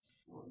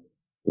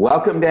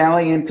Welcome to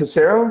Alley and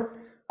Pissarro.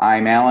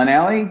 I'm Alan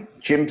Alley.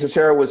 Jim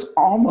Pissarro was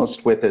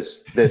almost with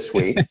us this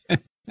week.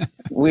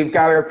 We've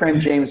got our friend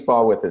James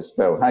Ball with us,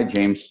 though. Hi,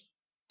 James.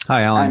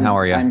 Hi, Alan. How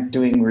are you? I'm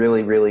doing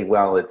really, really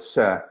well. It's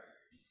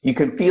you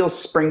can feel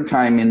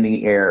springtime in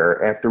the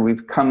air after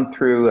we've come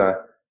through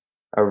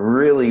a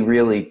really,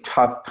 really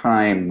tough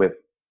time with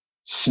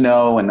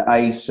snow and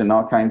ice and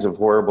all kinds of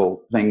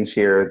horrible things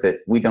here that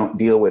we don't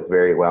deal with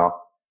very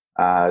well.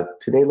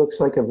 Today looks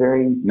like a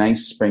very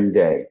nice spring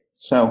day.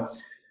 So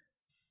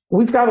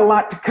we've got a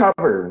lot to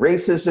cover.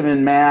 Racism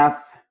in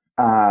math,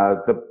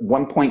 the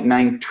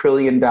 $1.9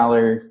 trillion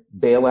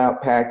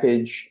bailout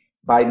package,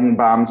 Biden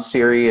bombs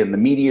Syria and the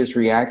media's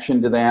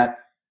reaction to that.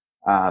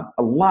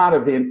 A lot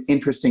of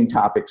interesting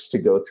topics to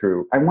go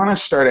through. I want to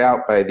start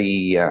out by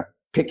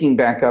picking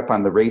back up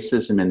on the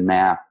racism in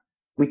math.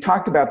 We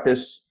talked about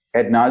this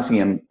ad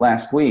nauseum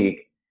last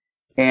week,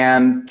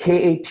 and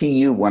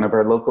KATU, one of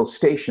our local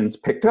stations,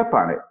 picked up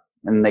on it.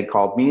 And they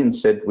called me and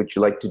said, would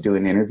you like to do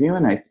an interview?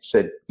 And I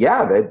said,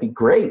 yeah, that'd be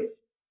great.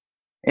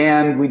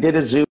 And we did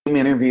a Zoom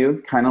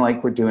interview, kind of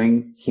like we're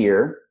doing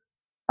here.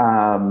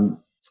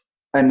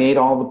 I made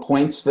all the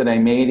points that I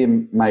made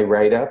in my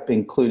write-up,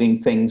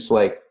 including things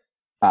like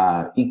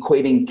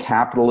equating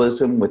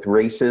capitalism with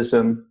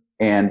racism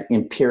and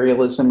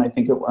imperialism, I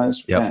think it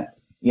was. Yep.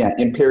 Yeah,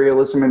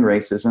 imperialism and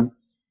racism.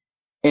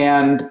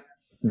 And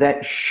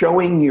that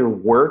showing your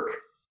work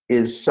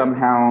is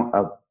somehow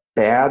a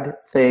bad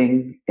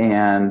thing,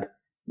 and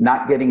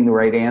not getting the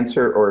right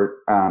answer or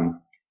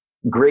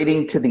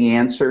grading to the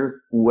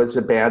answer was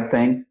a bad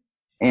thing.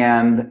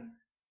 And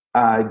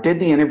did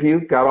the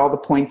interview, got all the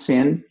points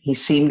in. He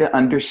seemed to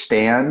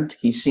understand.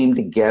 He seemed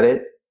to get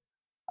it.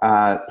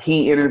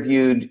 He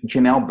interviewed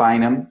Janelle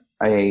Bynum,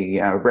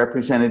 a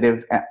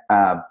representative,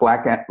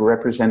 black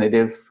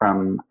representative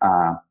from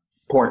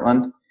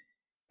Portland,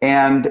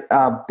 and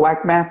a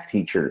black math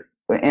teacher.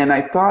 And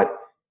I thought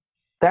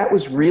that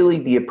was really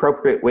the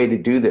appropriate way to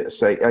do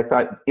this. I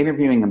thought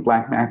interviewing a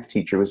black math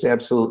teacher was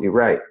absolutely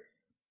right.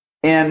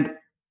 And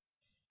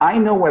I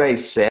know what I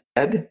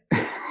said,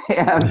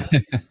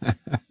 and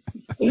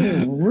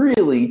he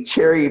really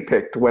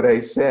cherry-picked what I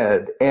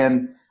said.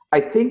 And I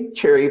think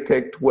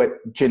cherry-picked what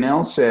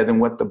Janelle said and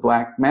what the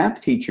black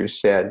math teacher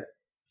said.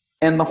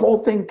 And the whole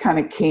thing kind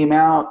of came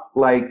out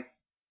like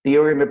the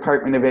Oregon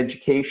Department of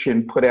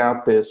Education put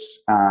out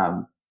this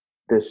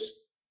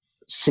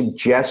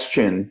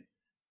suggestion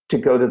to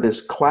go to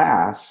this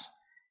class,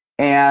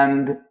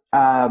 and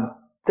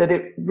that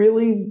it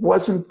really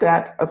wasn't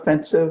that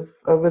offensive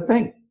of a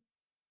thing.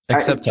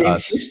 Except to James,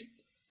 us.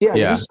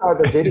 You saw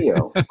the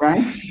video,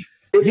 right?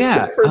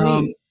 Except for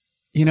me.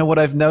 You know, what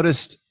I've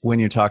noticed when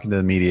you're talking to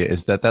the media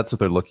is that that's what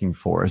they're looking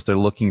for, is they're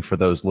looking for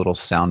those little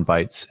sound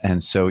bites.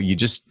 And so you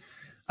just,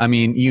 I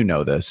mean, you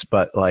know this,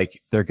 but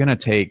like they're going to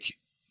take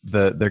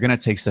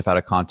stuff out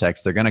of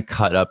context. They're going to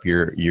cut up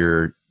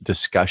your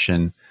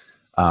discussion.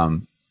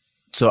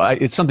 So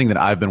it's something that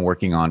I've been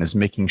working on, is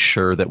making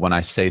sure that when I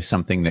say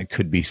something that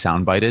could be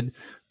soundbited,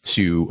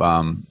 to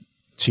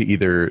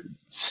either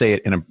say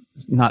it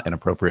not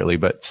inappropriately,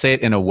 but say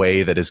it in a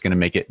way that is going to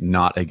make it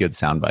not a good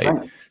soundbite,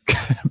 right.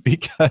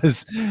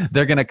 Because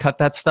they're going to cut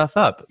that stuff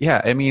up.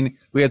 Yeah, I mean,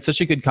 we had such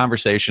a good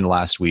conversation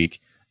last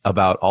week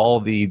about all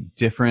the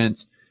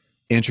different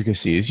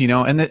intricacies, you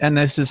know, and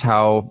this is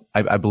how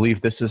I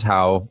believe this is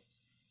how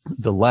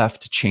the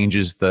left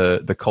changes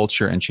the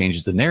culture and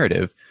changes the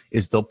narrative.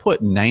 Is they'll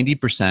put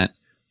 90%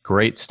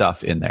 great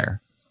stuff in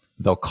there.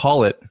 They'll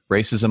call it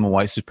racism and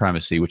white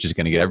supremacy, which is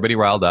going to get everybody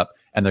riled up,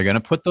 and they're going to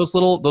put those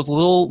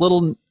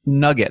little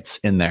nuggets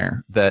in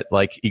there that,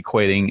 like,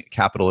 equating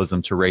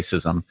capitalism to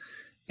racism.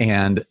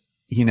 And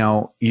you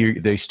know,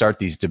 they start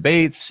these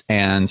debates,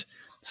 and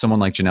someone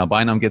like Janelle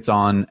Bynum gets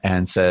on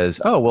and says,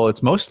 "Oh, well,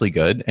 it's mostly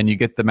good," and you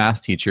get the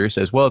math teacher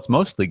says, "Well, it's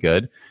mostly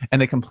good,"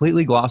 and they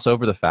completely gloss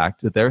over the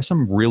fact that there are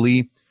some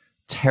really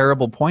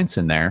terrible points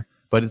in there.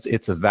 But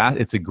it's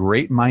a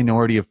great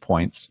minority of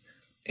points,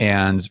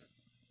 and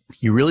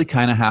you really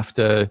kind of have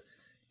to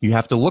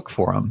look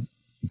for them,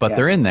 but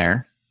they're in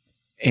there.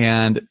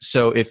 And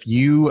so if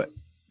you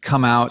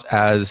come out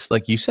as,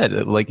 like you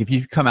said, like if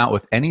you come out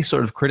with any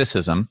sort of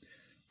criticism,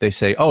 they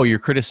say, "Oh, you're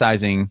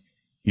criticizing,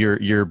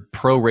 you're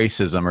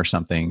pro-racism or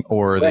something,"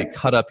 or they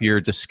cut up your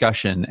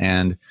discussion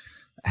and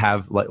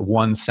have like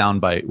one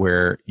soundbite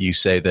where you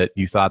say that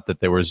you thought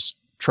that there was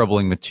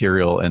troubling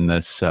material in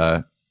this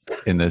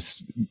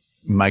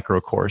micro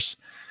course.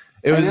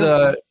 It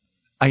was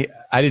I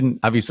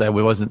didn't, obviously I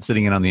wasn't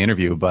sitting in on the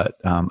interview, but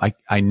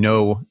I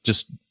know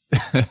just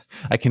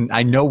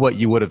I know what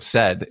you would have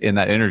said in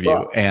that interview.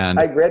 Well, and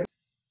I read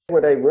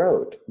what I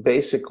wrote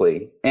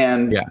basically,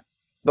 and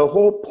the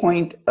whole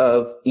point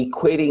of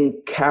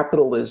equating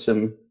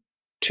capitalism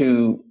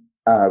to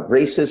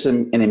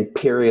racism and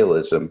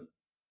imperialism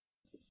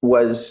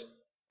was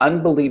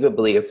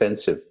unbelievably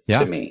offensive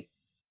to me.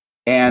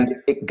 And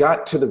it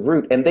got to the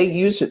root, and they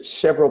use it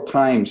several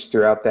times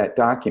throughout that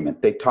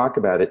document. They talk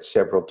about it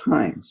several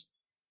times.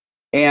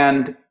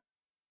 And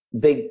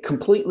they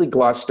completely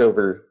glossed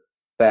over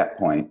that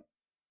point.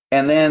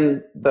 And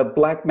then the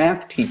black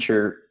math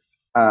teacher,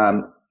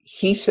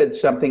 he said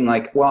something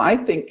like, well, I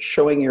think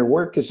showing your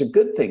work is a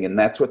good thing. And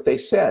that's what they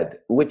said,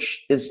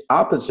 which is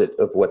opposite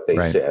of what they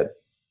said.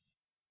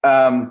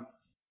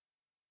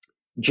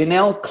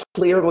 Janelle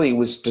clearly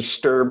was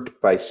disturbed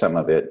by some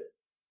of it,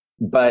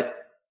 but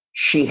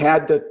she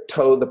had to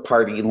toe the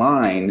party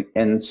line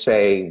and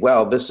say,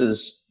 well, this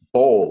is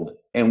bold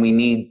and we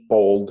need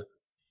bold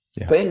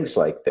things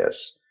like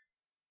this.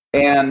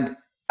 And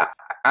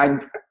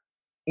I'm,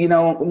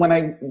 when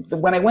I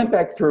went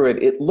back through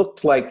it, it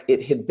looked like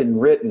it had been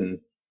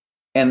written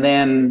and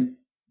then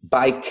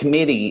by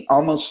committee,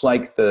 almost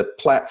like the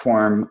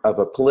platform of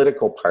a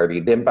political party.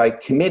 Then by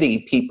committee,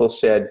 people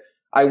said,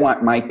 I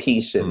want my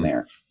piece in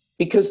there,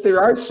 because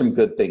there are some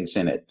good things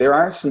in it. There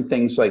are some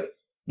things like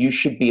you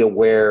should be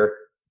aware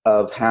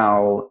of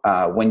how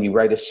when you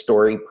write a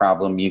story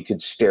problem, you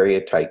could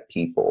stereotype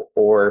people,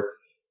 or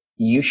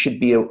you should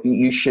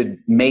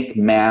make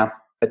math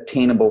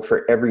attainable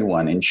for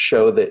everyone and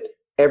show that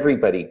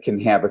everybody can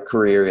have a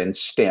career in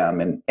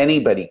STEM and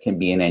anybody can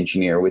be an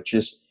engineer, which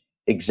is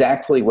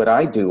exactly what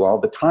I do all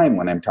the time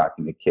when I'm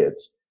talking to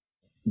kids.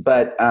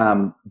 But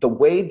the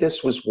way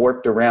this was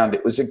warped around,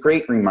 it was a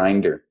great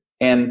reminder.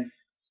 And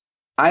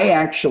I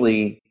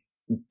actually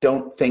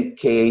don't think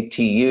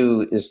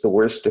KATU is the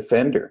worst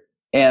offender.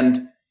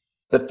 And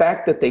the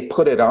fact that they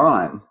put it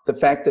on, the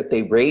fact that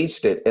they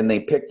raised it and they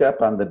picked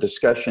up on the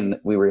discussion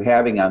that we were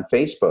having on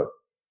Facebook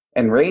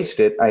and raised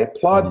it, I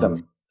applaud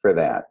them for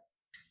that.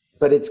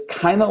 But it's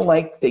kind of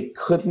like they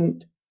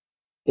couldn't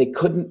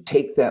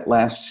take that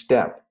last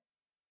step,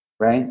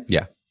 right?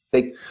 Yeah.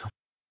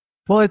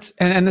 Well, it's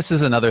and this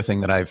is another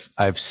thing that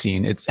I've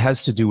seen. It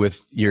has to do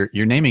with your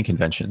naming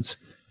conventions.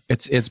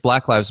 It's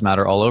Black Lives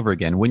Matter all over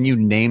again. When you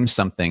name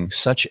something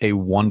such a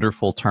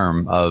wonderful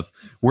term of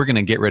we're going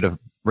to get rid of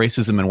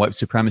racism and white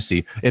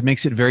supremacy, it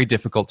makes it very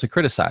difficult to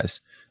criticize.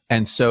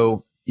 And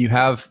so you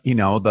have,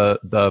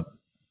 the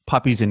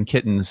Puppies and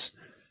Kittens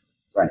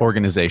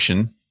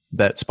organization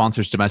that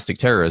sponsors domestic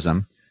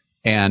terrorism,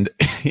 and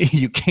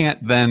you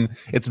can't then,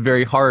 it's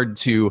very hard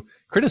to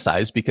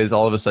criticize because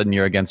all of a sudden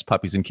you're against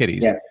puppies and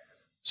kitties. Yeah.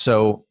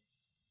 So,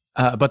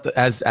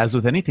 as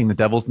with anything, the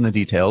devil's in the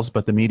details,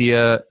 but the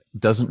media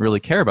doesn't really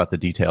care about the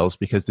details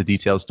because the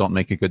details don't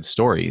make a good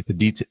story.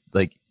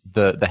 The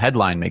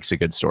headline makes a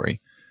good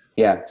story.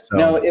 Yeah. So,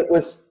 no, it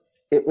was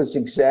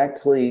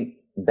exactly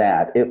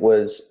that. It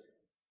was,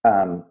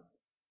 Alan,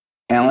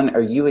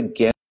 are you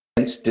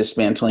against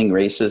dismantling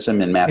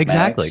racism in mathematics?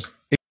 Exactly.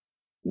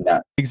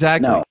 No.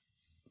 Exactly. No,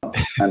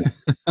 I'm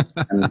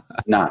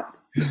not.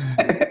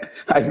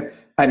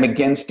 I'm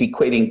against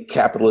equating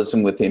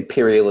capitalism with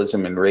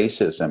imperialism and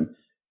racism.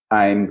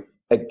 I'm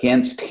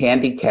against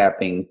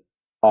handicapping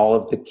all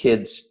of the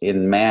kids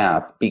in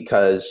math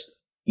because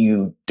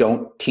you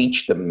don't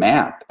teach them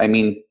math. I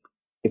mean,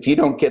 if you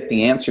don't get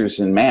the answers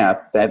in math,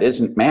 that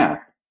isn't math.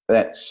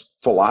 That's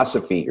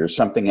philosophy or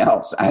something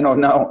else. I don't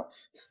know.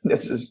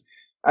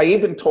 I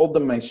even told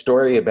them my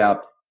story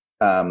about,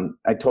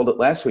 I told it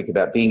last week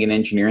about being in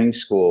engineering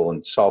school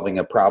and solving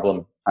a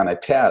problem on a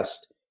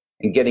test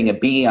and getting a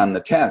B on the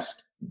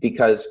test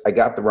because I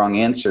got the wrong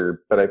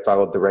answer, but I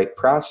followed the right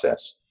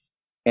process.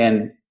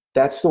 And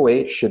that's the way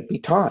it should be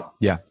taught.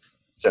 Yeah.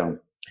 So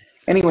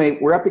anyway,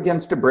 we're up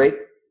against a break.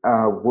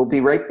 We'll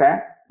be right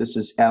back. This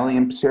is Allie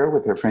and Pacero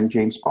with our friend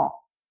James Paul.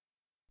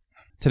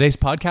 Today's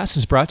podcast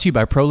is brought to you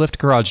by ProLift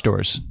Garage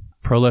Doors.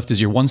 ProLift is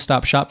your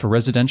one-stop shop for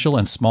residential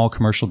and small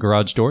commercial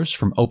garage doors,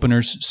 from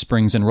openers,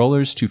 springs, and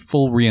rollers to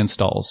full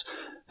reinstalls.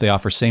 They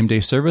offer same-day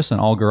service on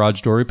all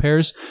garage door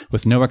repairs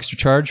with no extra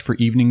charge for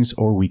evenings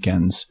or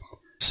weekends.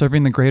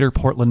 Serving the greater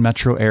Portland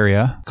metro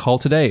area, call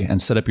today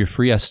and set up your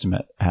free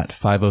estimate at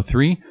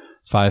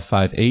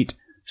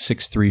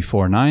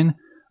 503-558-6349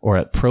 or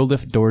at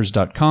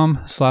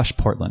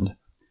proliftdoors.com/Portland.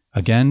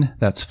 Again,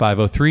 that's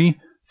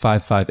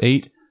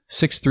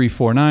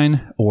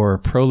 503-558-6349 or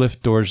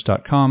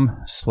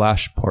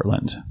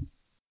proliftdoors.com/Portland.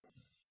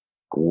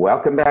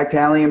 Welcome back to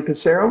Allie and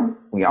Pacero.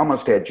 We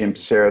almost had Jim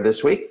Pacero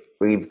this week.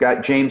 We've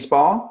got James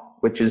Ball,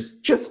 which is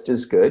just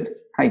as good.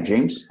 Hi,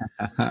 James.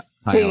 Hi,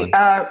 hey,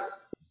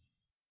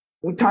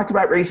 we talked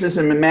about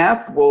racism in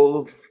math.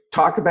 We'll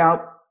talk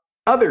about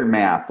other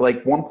math,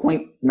 like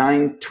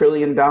 $1.9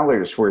 trillion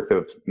worth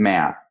of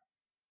math.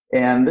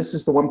 And this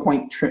is the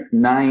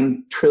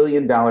 $1.9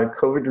 trillion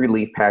COVID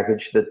relief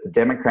package that the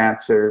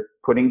Democrats are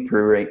putting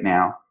through right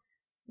now.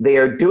 They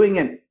are doing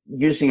it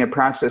using a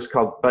process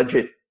called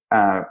budget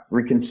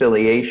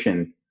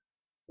reconciliation,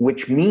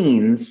 which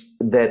means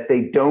that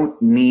they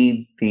don't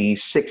need the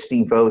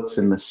 60 votes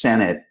in the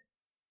Senate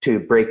to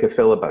break a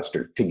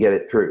filibuster to get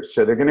it through.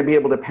 So they're going to be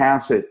able to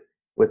pass it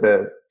with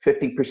a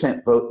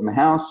 50% vote in the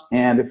House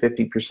and a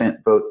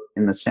 50% vote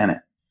in the Senate.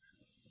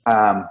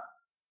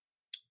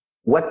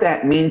 What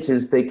that means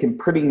is they can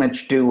pretty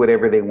much do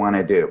whatever they want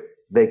to do.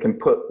 They can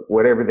put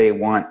whatever they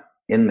want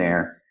in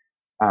there.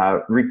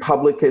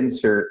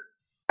 Republicans are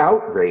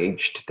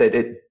outraged that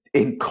it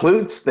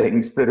includes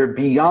things that are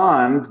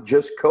beyond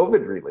just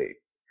COVID relief.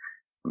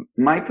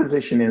 my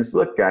position is,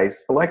 look,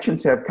 guys,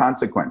 elections have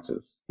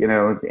consequences,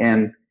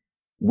 and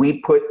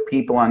we put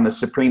people on the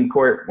Supreme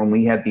Court when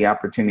we had the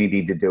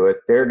opportunity to do it.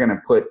 They're going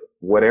to put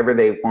whatever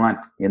they want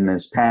in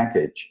this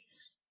package.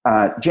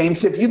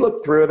 James, have you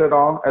looked through it at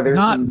all? Are there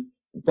some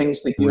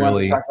things that you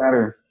want to talk about?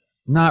 Or?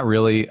 Not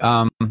really.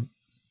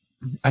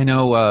 I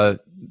know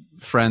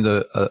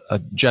friend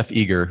Jeff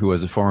Eager, who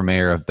was a former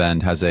mayor of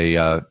Bend, has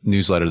a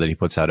newsletter that he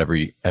puts out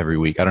every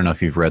week. I don't know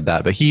if you've read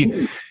that, but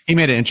he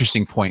made an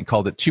interesting point,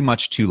 called it too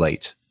much too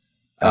late.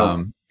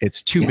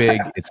 It's too big.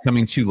 It's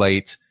coming too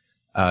late.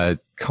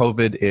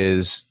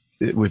 COVID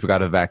we've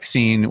got a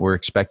vaccine. We're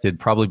expected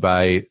probably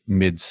by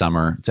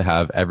midsummer to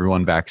have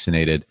everyone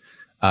vaccinated.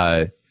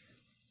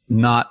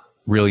 Not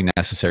really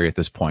necessary at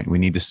this point. We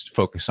need to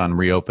focus on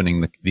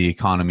reopening the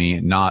economy,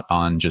 not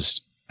on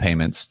just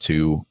payments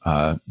to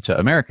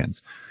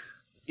Americans.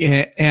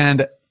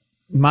 And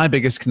my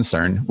biggest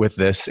concern with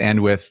this,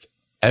 and with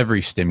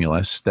every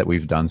stimulus that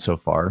we've done so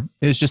far,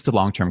 is just the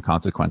long-term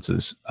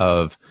consequences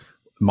of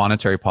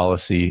monetary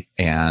policy.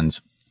 And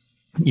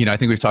I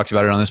think we've talked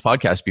about it on this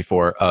podcast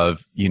before,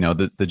 of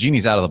the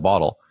genie's out of the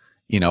bottle.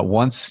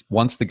 Once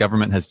the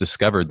government has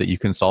discovered that you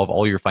can solve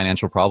all your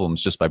financial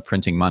problems just by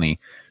printing money,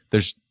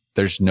 there's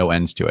no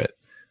end to it.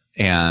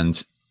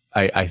 And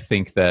I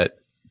think that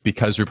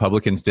because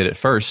Republicans did it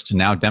first,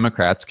 now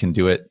Democrats can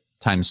do it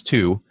times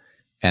two.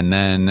 And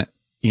then,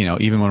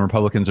 even when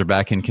Republicans are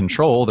back in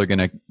control, they're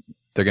going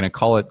to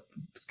call it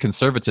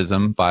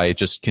conservatism by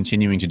just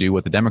continuing to do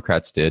what the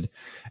Democrats did.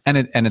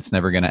 And it's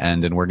never going to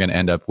end. And we're going to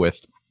end up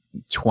with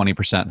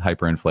 20%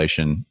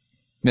 hyperinflation.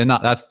 And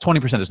that's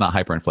 20% is not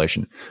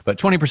hyperinflation, but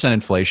 20%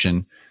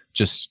 inflation.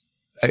 Just,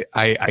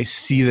 I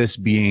see this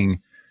being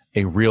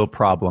a real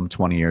problem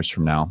 20 years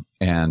from now.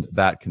 And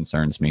that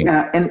concerns me.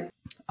 Yeah. And,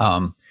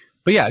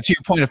 but yeah, to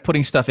your point of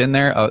putting stuff in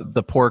there,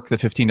 the pork, the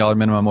 $15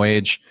 minimum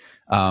wage.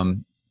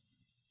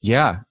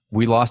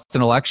 We lost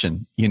an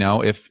election.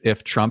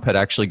 If Trump had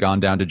actually gone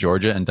down to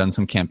Georgia and done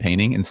some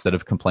campaigning instead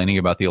of complaining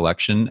about the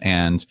election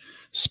and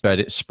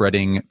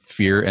spreading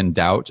fear and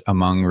doubt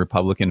among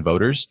Republican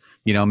voters,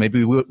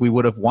 maybe we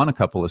would have won a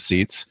couple of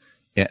seats,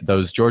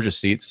 those Georgia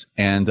seats.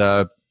 And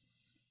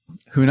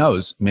who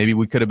knows, maybe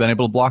we could have been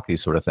able to block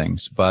these sort of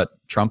things. But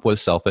Trump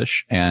was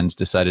selfish and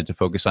decided to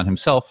focus on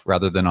himself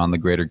rather than on the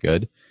greater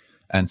good.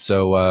 And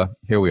so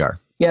here we are.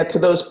 Yeah, to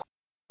those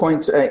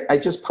points, I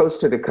just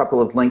posted a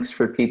couple of links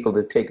for people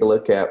to take a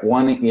look at.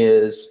 One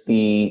is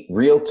the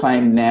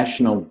real-time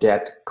national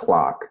debt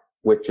clock,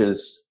 which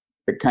is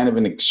kind of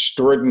an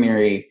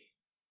extraordinary,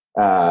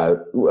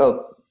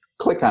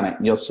 click on it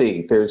and you'll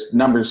see there's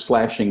numbers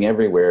flashing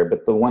everywhere.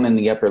 But the one in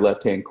the upper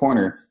left-hand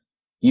corner,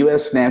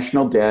 U.S.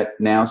 national debt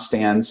now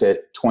stands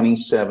at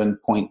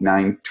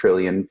 $27.9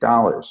 trillion.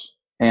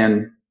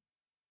 And,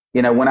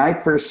 when I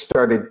first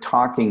started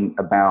talking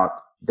about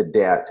the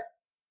debt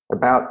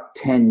about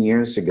 10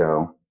 years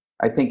ago,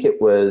 I think it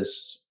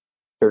was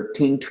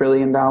 $13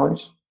 trillion,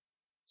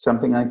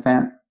 something like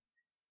that.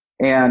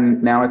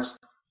 And now it's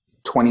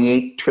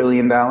 $28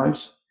 trillion.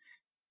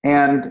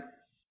 And,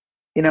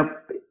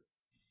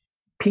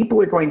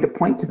 people are going to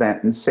point to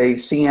that and say,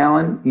 see,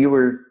 Alan, you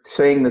were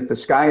saying that the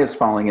sky is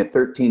falling at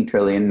 13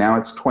 trillion. Now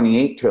it's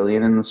 28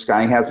 trillion and the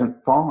sky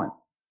hasn't fallen.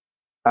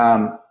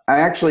 I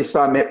actually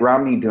saw Mitt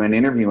Romney do an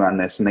interview on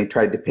this, and they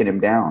tried to pin him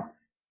down.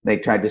 They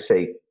tried to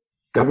say,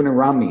 Governor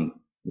Romney,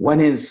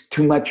 when is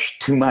too much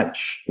too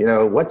much?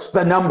 What's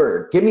the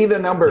number? Give me the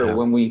number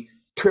when we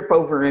trip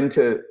over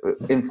into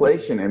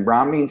inflation. And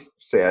Romney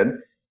said,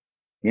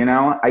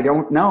 I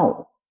don't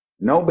know.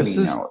 Nobody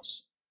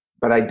knows.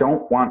 But I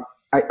don't want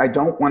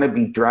to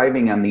be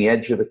driving on the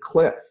edge of the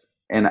cliff.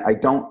 And I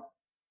don't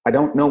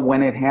know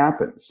when it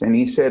happens. And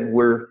he said,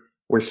 we're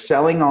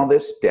selling all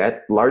this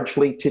debt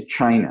largely to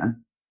China.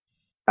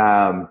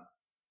 And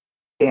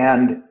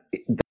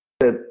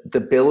the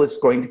bill is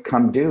going to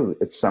come due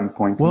at some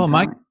point in time.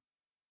 My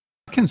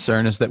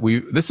concern is that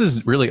this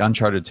is really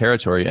uncharted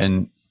territory.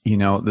 And,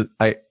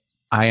 I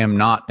am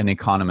not an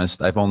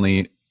economist. I've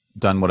only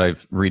done what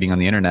I've reading on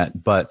the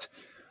internet, but,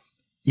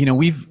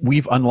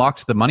 we've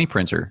unlocked the money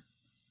printer.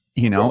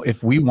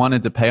 If we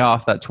wanted to pay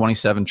off that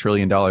 $27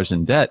 trillion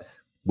in debt,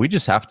 we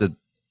just have to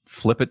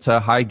flip it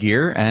to high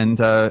gear and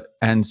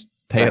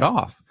pay it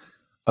off.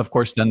 Of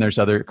course, then there's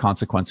other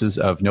consequences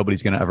of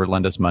nobody's going to ever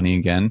lend us money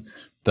again.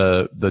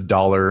 The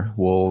dollar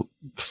will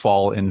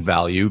fall in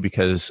value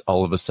because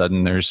all of a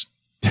sudden there's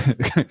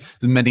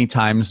many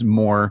times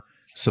more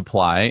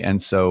supply.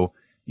 And so,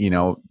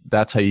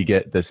 that's how you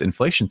get this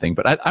inflation thing.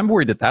 But I'm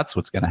worried that that's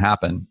what's going to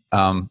happen.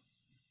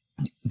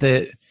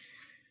 This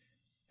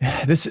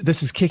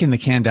is kicking the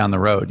can down the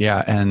road.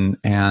 Yeah.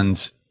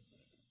 And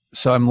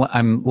so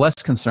I'm less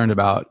concerned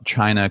about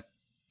China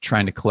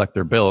trying to collect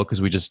their bill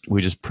because we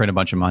just print a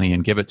bunch of money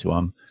and give it to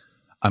them.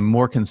 I'm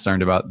more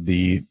concerned about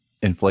the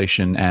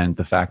inflation and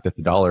the fact that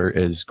the dollar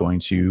is going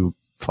to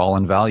fall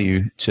in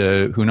value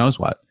to who knows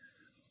what.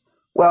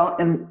 Well,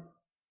 and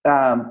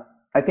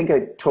I think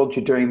I told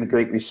you during the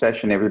Great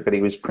Recession,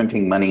 everybody was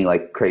printing money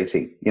like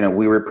crazy.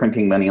 We were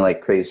printing money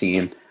like crazy.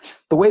 And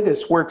the way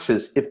this works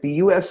is if the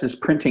US is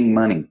printing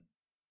money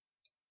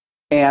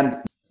and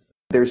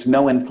there's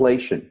no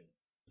inflation,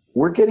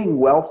 we're getting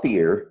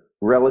wealthier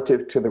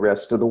relative to the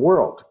rest of the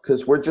world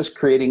because we're just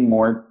creating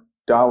more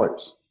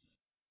dollars.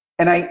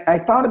 And I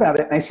thought about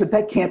it and I said,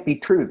 that can't be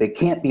true. They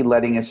can't be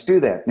letting us do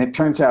that. And it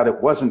turns out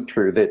it wasn't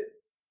true, that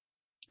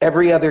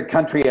every other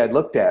country I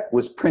looked at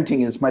was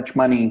printing as much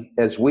money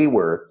as we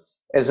were.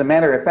 As a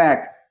matter of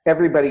fact,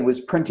 everybody was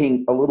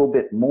printing a little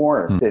bit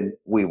more than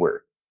we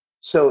were.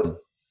 So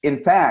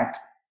in fact,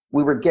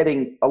 we were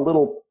getting a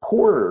little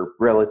poorer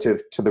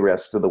relative to the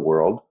rest of the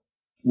world,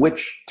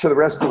 which to the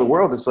rest of the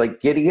world is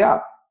like giddy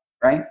up,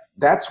 right?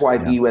 That's why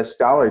the US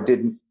dollar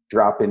didn't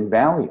drop in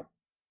value.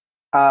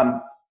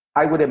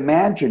 I would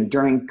imagine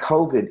during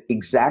COVID,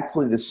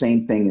 exactly the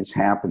same thing is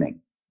happening,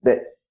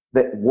 that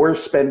we're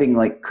spending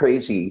like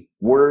crazy.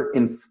 We're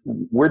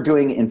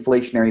doing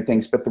inflationary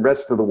things, but the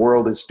rest of the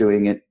world is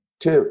doing it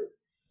too.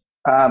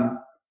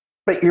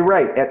 But you're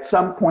right. At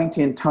some point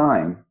in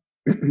time,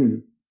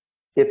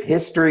 if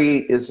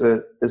history is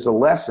a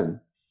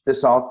lesson,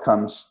 this all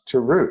comes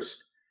to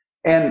roost.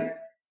 And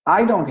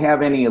I don't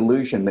have any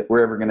illusion that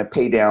we're ever going to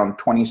pay down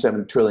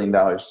 $27 trillion,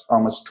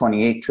 almost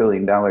 $28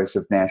 trillion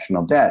of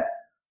national debt.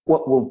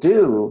 What we'll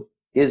do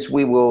is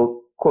we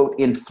will, quote,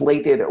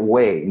 inflate it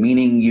away,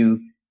 meaning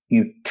you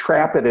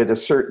trap it at a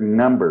certain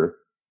number,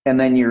 and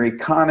then your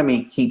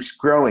economy keeps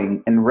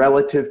growing, and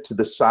relative to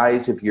the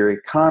size of your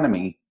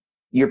economy,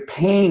 you're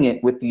paying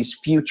it with these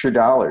future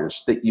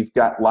dollars that you've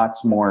got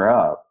lots more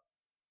of.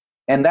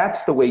 And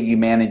that's the way you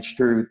manage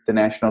through the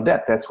national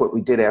debt. That's what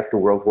we did after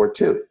World War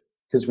II,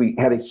 because we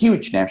had a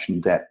huge national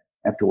debt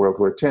after World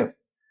War II.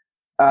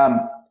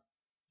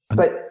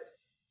 But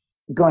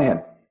go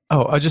ahead.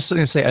 Oh, I was just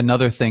going to say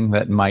another thing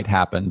that might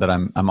happen that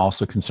I'm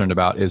also concerned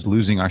about is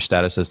losing our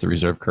status as the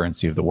reserve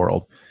currency of the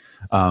world.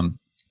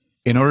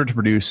 In order to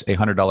produce a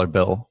 $100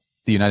 bill,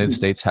 the United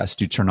States has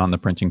to turn on the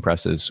printing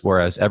presses,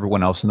 whereas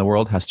everyone else in the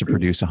world has to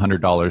produce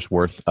 $100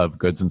 worth of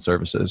goods and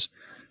services.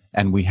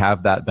 And we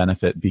have that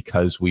benefit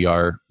because we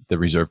are the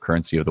reserve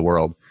currency of the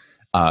world.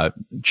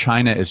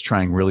 China is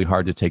trying really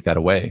hard to take that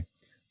away.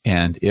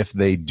 And if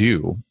they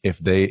do,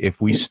 if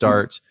we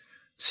start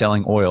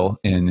selling oil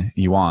in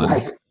yuan,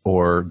 right,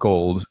 or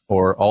gold,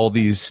 or all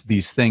these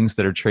things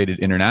that are traded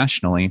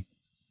internationally,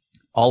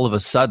 all of a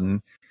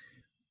sudden,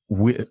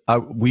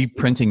 we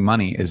printing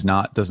money does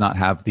not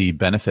have the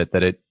benefit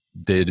that it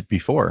did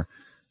before.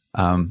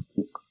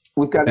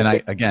 We've got to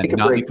take a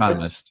not break.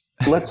 economist.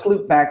 Let's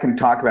loop back and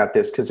talk about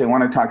this, because I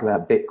want to talk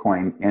about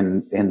Bitcoin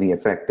and the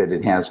effect that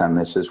it has on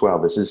this as well.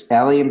 This is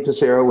Allie and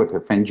Pizarro with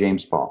her friend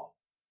James Ball.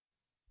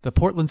 The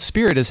Portland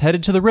Spirit is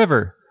headed to the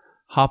river.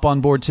 Hop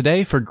on board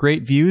today for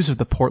great views of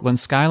the Portland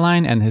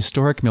skyline and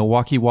historic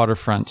Milwaukee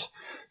waterfront.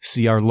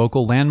 See our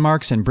local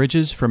landmarks and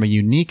bridges from a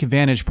unique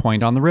vantage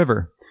point on the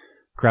river.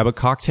 Grab a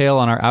cocktail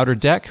on our outer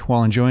deck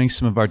while enjoying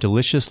some of our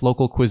delicious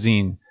local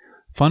cuisine.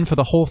 Fun for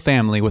the whole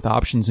family with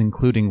options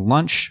including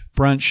lunch,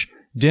 brunch,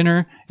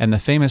 dinner, and the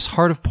famous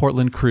Heart of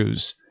Portland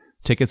cruise.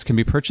 Tickets can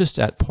be purchased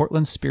at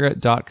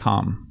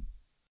portlandspirit.com.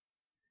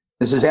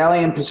 This is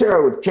Allie and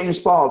Pizarro with James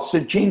Ball. So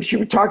James, you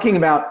were talking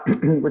about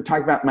we're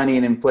talking about money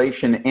and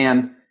inflation,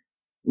 and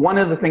one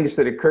of the things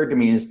that occurred to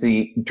me is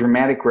the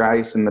dramatic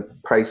rise in the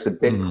price of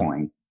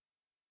Bitcoin.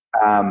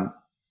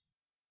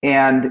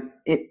 And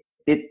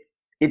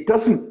it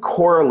doesn't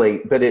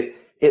correlate, but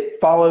it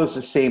follows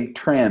the same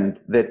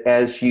trend that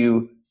as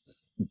you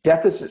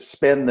deficit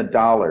spend the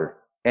dollar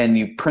and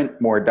you print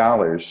more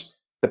dollars,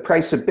 the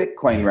price of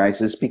Bitcoin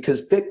rises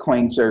because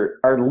Bitcoins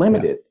are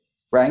limited,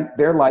 right?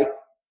 They're like,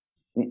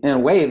 in a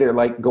way, they're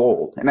like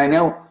gold. And I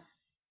know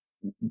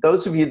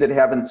those of you that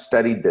haven't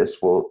studied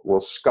this will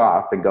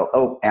scoff and go,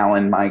 "Oh,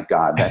 Alan, my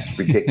God, that's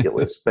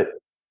ridiculous." But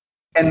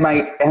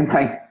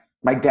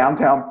my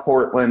downtown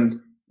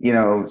Portland,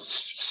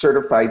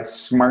 certified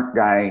smart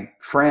guy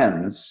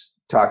friends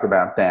talk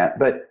about that.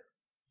 But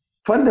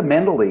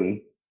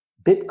fundamentally,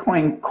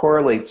 Bitcoin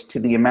correlates to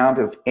the amount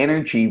of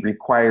energy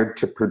required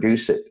to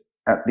produce it,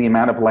 the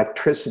amount of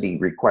electricity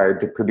required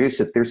to produce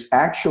it. There's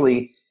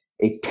actually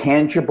a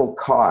tangible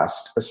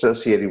cost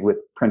associated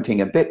with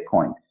printing a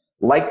Bitcoin.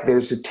 Like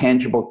there's a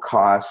tangible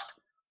cost,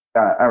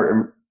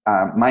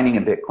 mining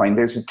a Bitcoin,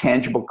 there's a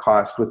tangible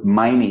cost with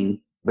mining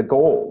the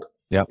gold.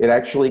 Yep. It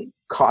actually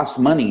costs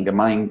money to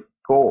mine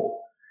gold.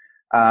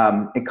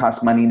 It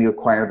costs money to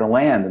acquire the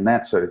land and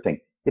that sort of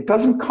thing. It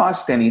doesn't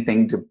cost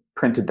anything to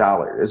print a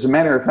dollar. As a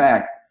matter of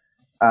fact,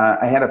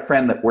 I had a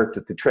friend that worked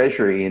at the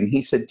Treasury, and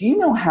he said, "Do you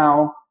know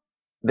how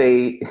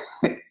they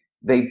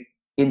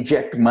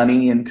inject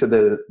money into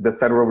the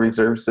Federal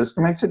Reserve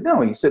System?" I said,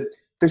 "No." He said,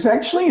 "There's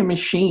actually a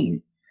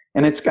machine,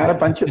 and it's got a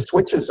bunch of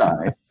switches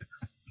on it.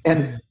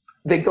 And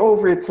they go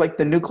over, it's like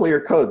the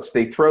nuclear codes.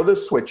 They throw the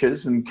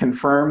switches and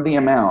confirm the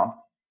amount.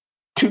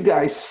 Two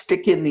guys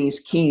stick in these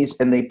keys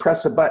and they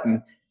press a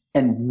button,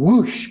 and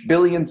whoosh,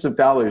 billions of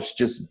dollars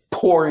just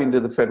pour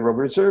into the Federal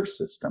Reserve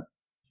System."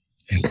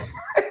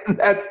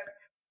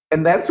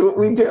 And that's what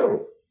we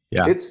do.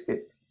 Yeah.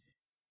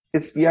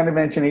 It's beyond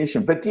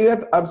imagination. But do you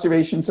have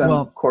observations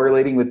on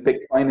correlating with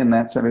Bitcoin and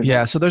that sort of thing?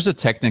 Yeah, so there's a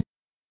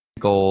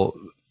technical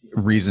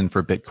reason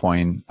for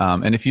Bitcoin.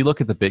 And if you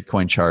look at the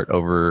Bitcoin chart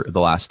over the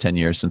last 10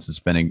 years since it's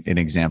been an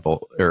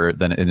example or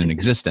then in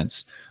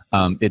existence,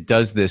 it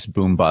does this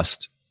boom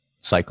bust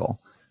cycle.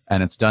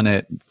 And it's done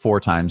it 4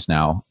 times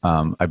now.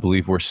 I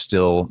believe we're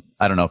still,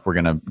 I don't know if we're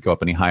going to go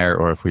up any higher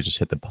or if we just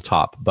hit the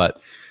top,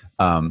 but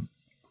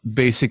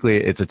basically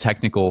it's a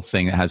technical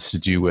thing that has to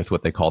do with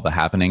what they call the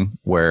halvening,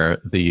 where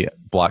the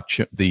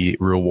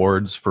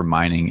rewards for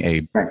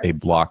mining a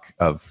block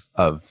of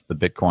the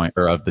Bitcoin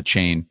or of the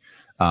chain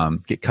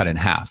get cut in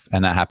half,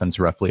 and that happens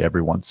roughly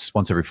once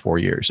every 4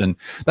 years. And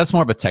that's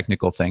more of a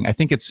technical thing. I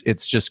think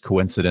it's just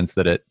coincidence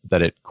that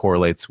it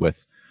correlates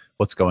with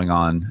what's going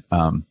on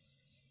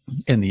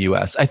in the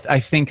U.S.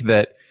 I think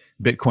that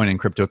Bitcoin and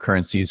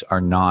cryptocurrencies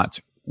are not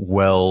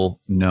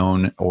well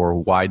known or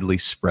widely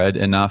spread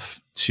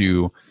enough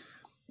to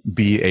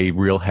be a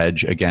real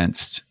hedge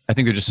against. I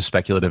think they're just a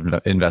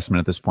speculative investment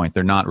at this point.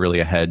 They're not really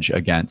a hedge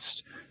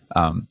against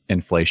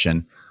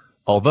inflation.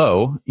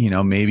 Although,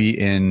 maybe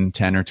in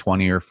 10 or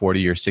 20 or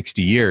 40 or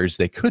 60 years,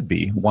 they could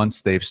be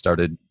once they're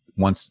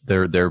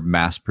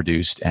mass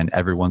produced and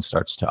everyone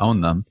starts to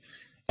own them.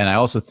 And I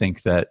also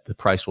think that the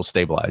price will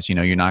stabilize.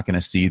 You're not going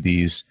to see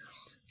these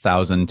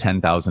 1,000,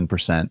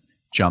 10,000%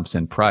 jumps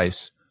in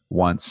price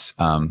once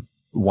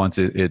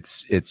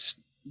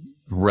it's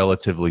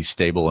relatively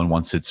stable and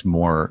once it's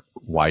more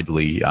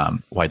widely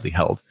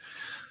held.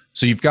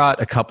 So you've got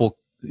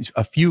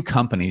a few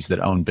companies that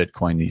own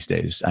Bitcoin these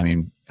days. I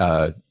mean,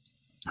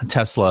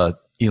 Tesla,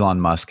 Elon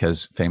Musk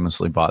has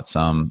famously bought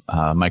some.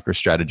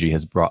 MicroStrategy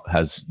has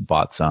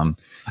bought some.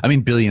 I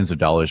mean, billions of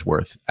dollars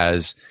worth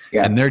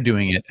and they're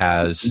doing it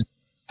as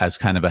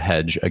kind of a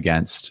hedge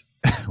against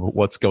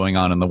what's going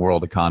on in the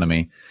world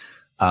economy.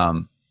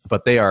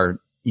 But they are,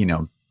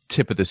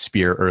 tip of the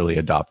spear early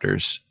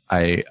adopters.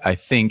 I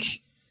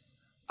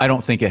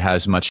don't think it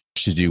has much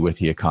to do with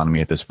the economy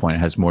at this point. It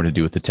has more to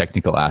do with the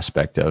technical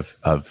aspect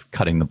of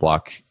cutting the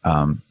block,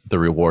 the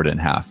reward in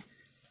half.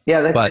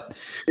 Yeah, that's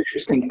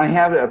interesting. I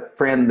have a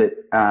friend that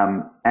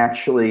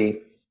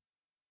actually,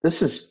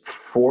 this is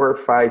 4 or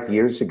 5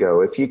 years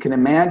ago. If you can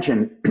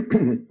imagine,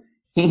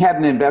 he had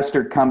an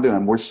investor come to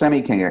him. We're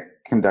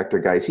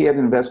semiconductor guys. He had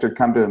an investor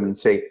come to him and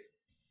say,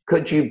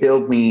 could you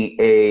build me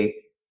a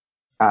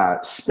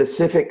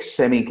specific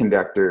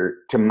semiconductor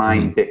to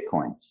mine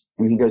Bitcoins?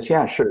 And he goes,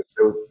 yeah, sure.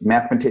 So a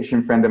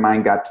mathematician friend of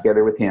mine got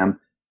together with him.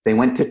 They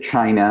went to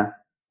China.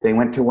 They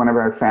went to one of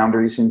our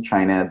foundries in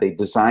China. They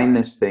designed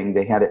this thing.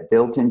 They had it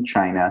built in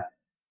China.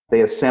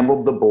 They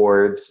assembled the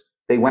boards.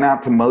 They went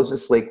out to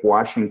Moses Lake,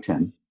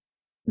 Washington.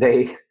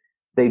 They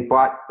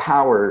bought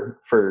power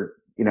for,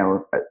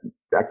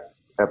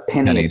 a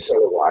penny a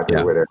kilowatt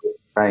or whatever,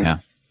 right? Yeah.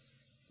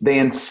 They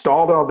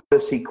installed all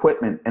this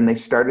equipment and they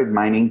started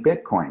mining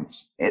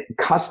Bitcoins.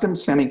 Custom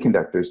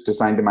semiconductors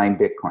designed to mine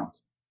Bitcoins.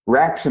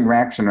 Racks and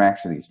racks and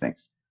racks of these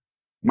things.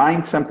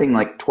 Mined something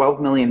like $12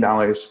 million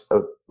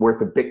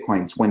worth of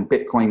Bitcoins when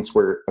Bitcoins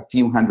were a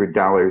few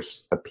 $100s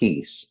a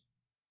piece,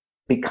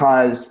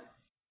 because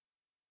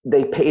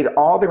they paid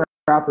all their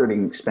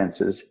operating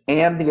expenses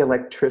and the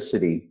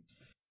electricity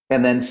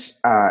and then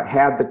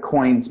had the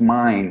coins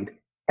mined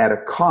at a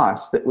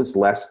cost that was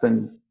less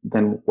than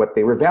what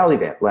they were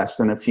valued at, less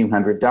than a few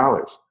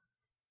 $100s.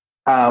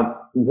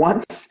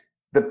 Once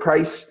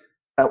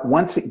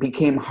it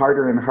became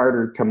harder and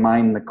harder to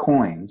mine the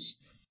coins,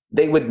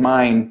 they would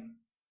mine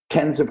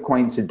tens of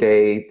coins a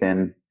day,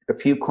 then a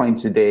few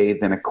coins a day,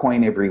 then a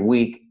coin every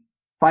week.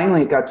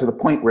 Finally, it got to the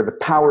point where the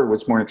power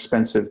was more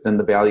expensive than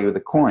the value of the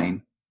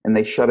coin, and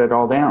they shut it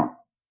all down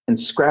and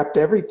scrapped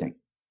everything.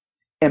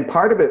 And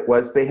part of it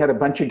was they had a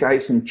bunch of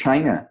guys in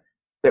China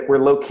that were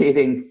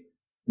locating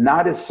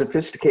not as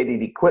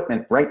sophisticated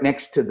equipment right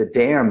next to the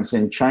dams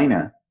in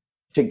China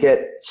to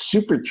get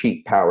super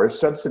cheap power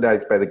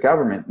subsidized by the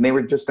government, and they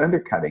were just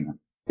undercutting them.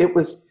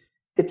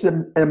 It's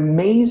an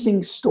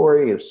amazing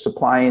story of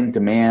supply and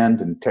demand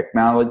and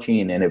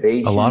technology and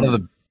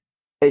innovation.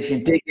 As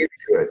you dig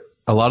into it.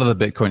 A lot of the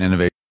Bitcoin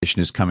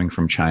innovation is coming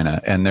from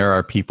China, and there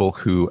are people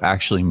who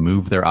actually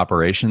move their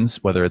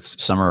operations, whether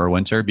it's summer or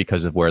winter,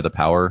 because of where the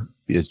power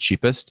is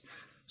cheapest.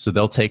 So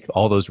they'll take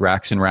all those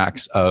racks and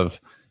racks of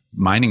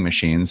mining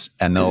machines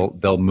and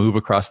they'll move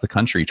across the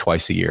country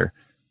twice a year,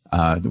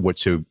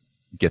 to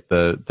get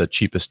the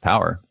cheapest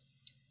power.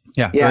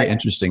 Yeah, very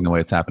interesting the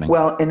way it's happening.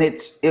 Well, and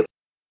it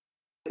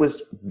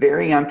was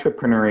very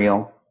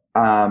entrepreneurial,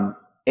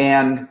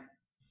 and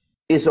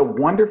is a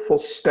wonderful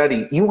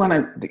study. You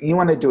want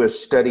to do a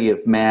study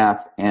of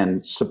math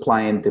and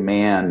supply and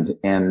demand,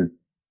 and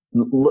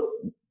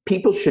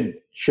people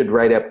should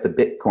write up the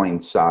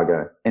Bitcoin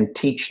saga and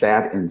teach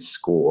that in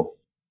school.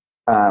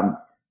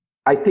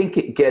 I think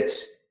it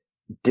gets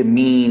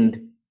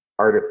demeaned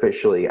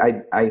artificially.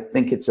 I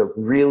think it's a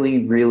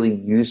really, really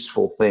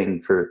useful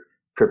thing for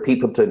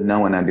people to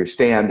know and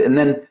understand. And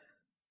then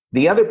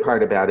the other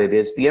part about it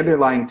is the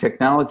underlying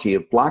technology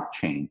of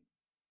blockchain.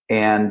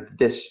 and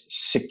this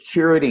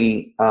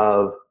security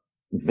of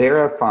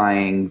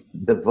verifying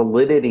the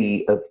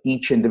validity of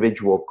each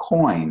individual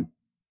coin,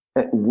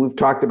 we've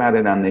talked about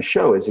it on this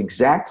show, is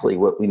exactly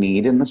what we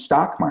need in the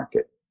stock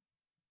market.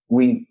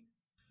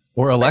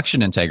 Or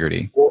election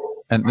integrity.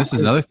 And this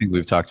is another thing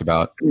we've talked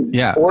about.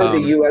 Yeah. Or the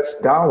US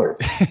dollar.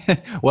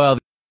 Well,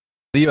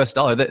 the US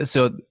dollar.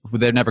 So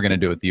they're never going to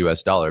do it with the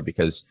US dollar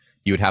because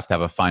you would have to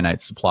have a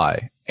finite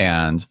supply.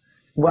 And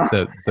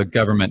the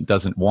government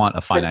doesn't want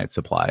a finite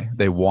supply.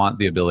 They want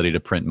the ability to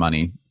print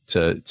money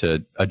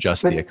to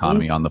adjust the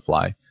economy on the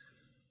fly.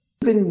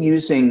 Even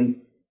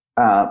using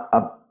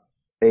a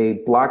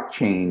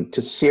blockchain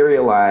to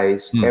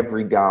serialize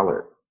every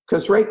dollar.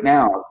 Because right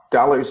now,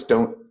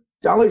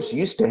 dollars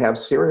used to have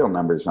serial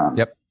numbers on them.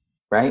 Yep.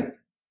 Right?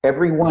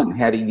 Every one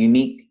had a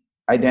unique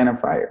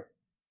identifier.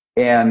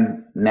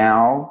 And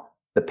now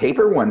the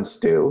paper ones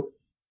do,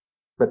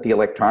 but the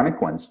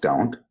electronic ones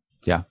don't.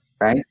 Yeah.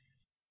 Right?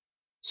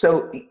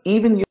 So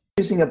even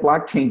using a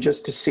blockchain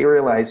just to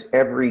serialize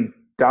every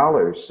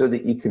dollar so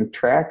that you can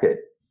track it,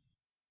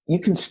 you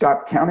can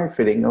stop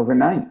counterfeiting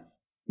overnight.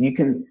 You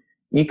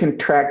can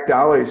track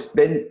dollars.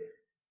 Then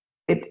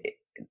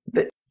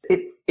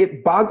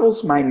it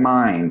boggles my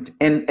mind.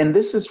 And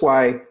this is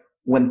why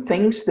when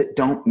things that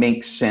don't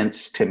make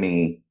sense to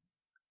me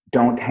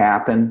don't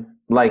happen,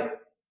 like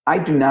I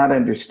do not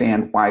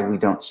understand why we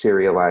don't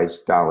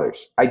serialize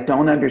dollars. I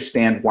don't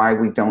understand why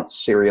we don't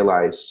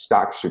serialize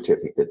stock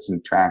certificates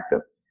and track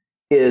them.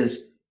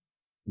 Is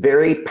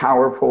very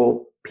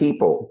powerful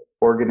people,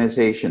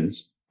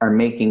 organizations are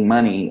making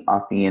money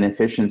off the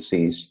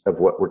inefficiencies of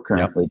what we're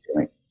currently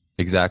doing.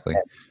 Exactly.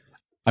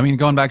 I mean,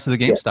 going back to the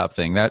GameStop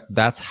thing,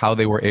 that's how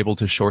they were able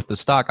to short the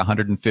stock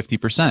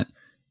 150%.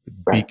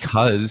 Right.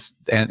 Because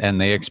and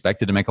they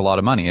expected to make a lot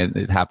of money.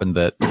 It happened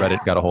that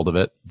Reddit got a hold of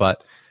it,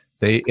 but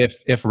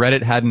if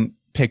Reddit hadn't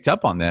picked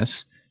up on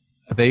this,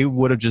 they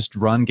would have just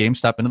run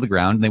GameStop into the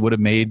ground and they would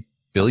have made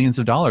billions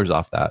of dollars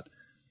off that.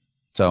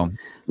 So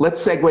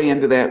let's segue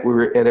into that.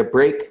 We're at a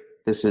break.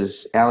 This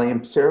is Allie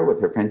and Sarah with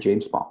her friend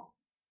James Paul.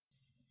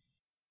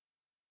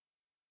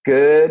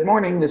 Good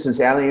morning. This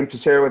is Allie and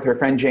Sarah with her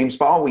friend James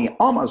Paul. We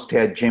almost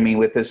had Jimmy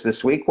with us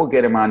this week. We'll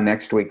get him on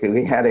next week.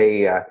 We had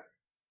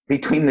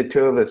between the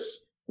two of us,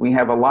 we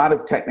have a lot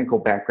of technical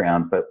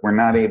background, but we're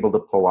not able to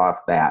pull off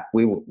that.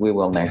 We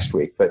will next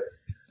week. But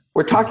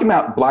we're talking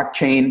about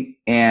blockchain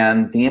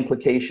and the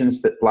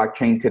implications that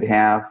blockchain could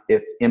have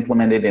if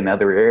implemented in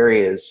other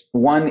areas.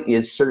 One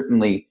is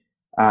certainly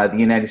the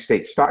United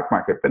States stock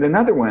market, but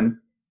another one,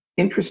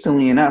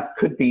 interestingly enough,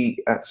 could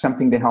be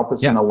something to help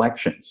us in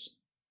elections.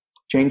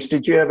 James,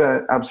 did you have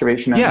an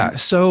observation on that? Yeah,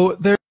 so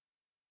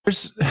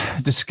there's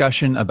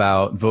discussion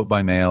about vote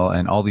by mail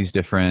and all these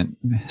different...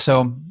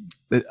 So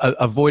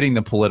avoiding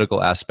the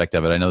political aspect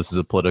of it, I know this is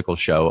a political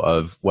show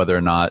of whether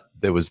or not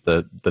there was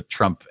the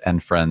Trump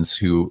and friends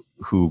who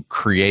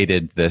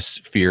created this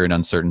fear and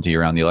uncertainty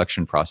around the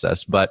election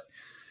process. But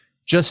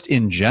just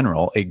in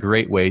general, a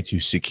great way to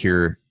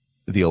secure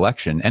the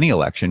election, any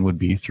election, would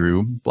be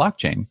through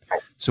blockchain.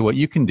 So what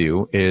you can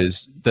do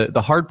is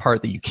the hard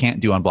part that you can't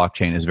do on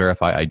blockchain is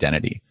verify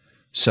identity.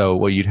 So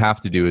what you'd have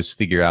to do is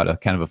figure out a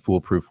kind of a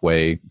foolproof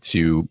way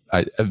to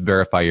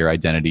verify your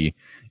identity,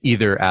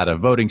 either at a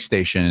voting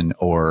station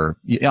or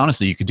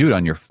honestly, you could do it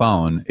on your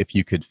phone if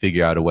you could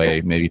figure out a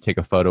way, maybe take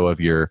a photo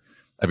of your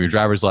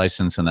driver's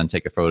license and then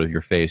take a photo of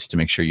your face to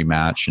make sure you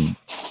match. And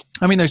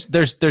I mean,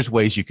 there's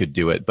ways you could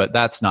do it, but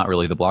that's not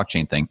really the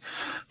blockchain thing.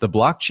 The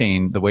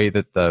blockchain, the way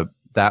that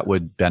that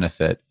would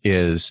benefit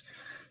is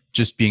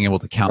just being able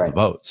to count the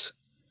votes.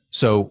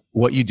 So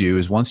what you do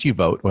is once you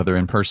vote, whether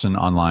in person,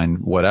 online,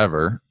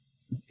 whatever,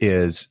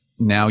 is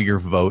now your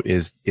vote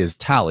is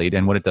tallied.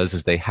 And what it does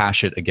is they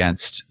hash it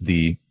against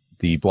the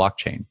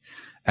blockchain.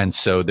 And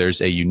so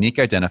there's a unique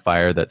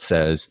identifier that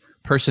says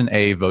person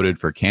A voted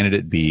for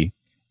candidate B,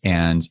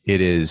 and it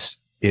is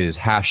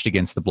hashed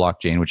against the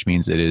blockchain, which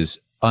means it is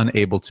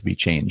unable to be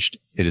changed.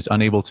 It is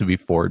unable to be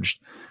forged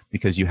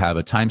because you have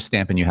a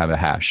timestamp and you have a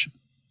hash.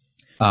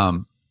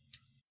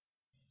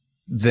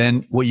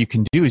 Then what you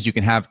can do is you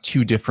can have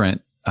two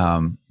different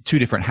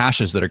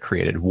hashes that are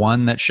created.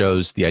 One that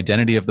shows the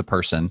identity of the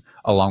person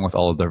along with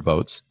all of their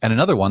votes, and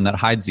another one that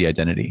hides the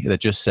identity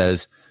that just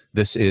says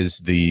this is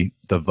the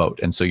vote.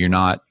 And so you're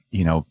not,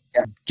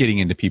 getting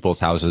into people's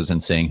houses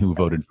and saying who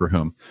voted for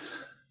whom.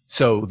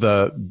 So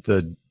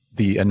the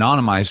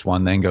anonymized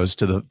one then goes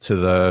to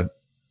the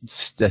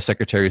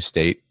Secretary of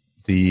State.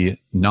 The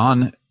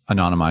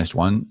non-anonymized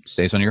one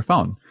stays on your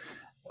phone.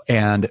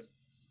 And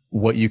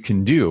what you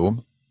can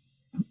do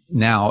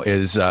now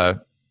is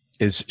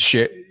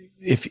share.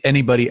 If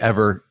anybody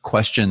ever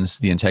questions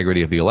the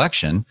integrity of the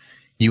election,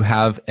 you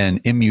have an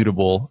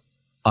immutable,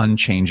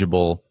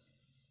 unchangeable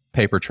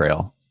paper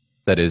trail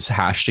that is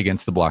hashed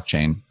against the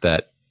blockchain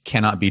that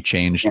cannot be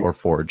changed or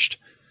forged.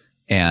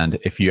 And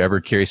if you're ever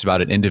curious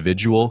about an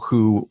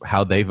individual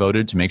how they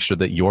voted to make sure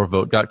that your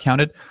vote got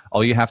counted,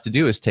 all you have to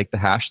do is take the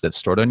hash that's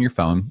stored on your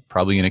phone,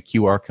 probably in a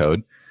QR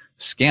code,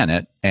 scan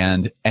it,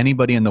 and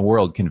anybody in the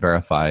world can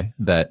verify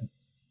that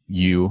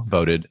you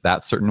voted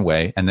that certain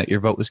way and that your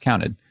vote was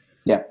counted.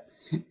 Yeah.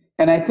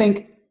 And I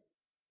think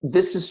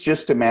this is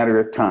just a matter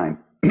of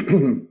time.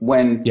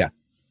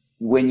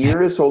 when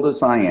you're as old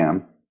as I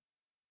am,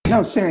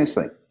 no,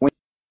 seriously, when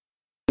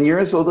you're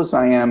as old as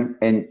I am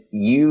and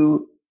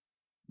you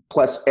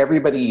plus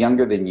everybody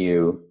younger than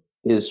you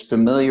is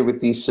familiar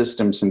with these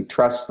systems and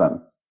trust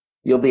them,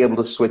 you'll be able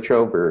to switch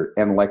over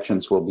and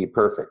elections will be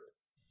perfect.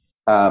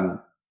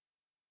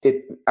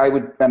 I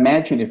would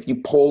imagine if you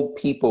polled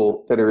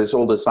people that are as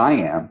old as I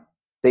am,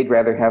 they'd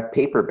rather have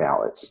paper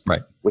ballots,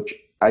 right? Which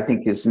I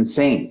think is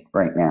insane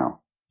right now.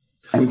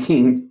 I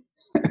mean,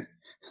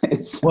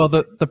 well,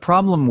 the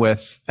problem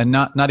with, and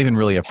not even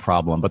really a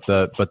problem, but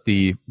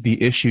the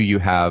issue you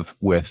have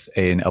with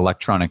an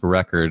electronic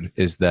record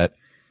is that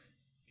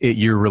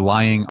you're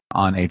relying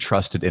on a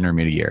trusted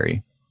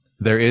intermediary.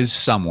 There is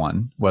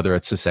someone, whether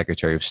it's the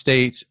Secretary of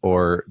State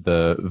or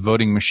the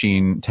voting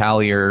machine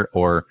tallier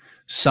or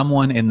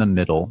someone in the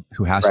middle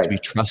who has to be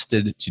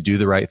trusted to do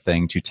the right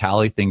thing, to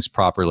tally things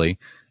properly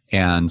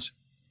and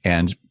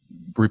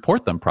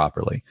report them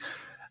properly.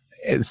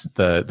 It's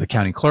the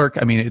county clerk.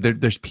 I mean,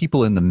 there's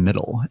people in the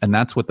middle, and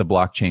that's what the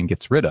blockchain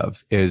gets rid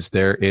of.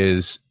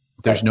 There's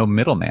no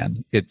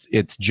middleman.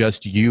 It's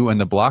just you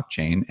and the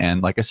blockchain.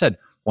 And like I said,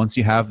 once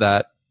you have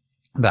that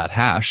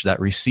hash, that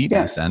receipt in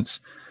a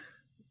sense,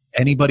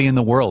 anybody in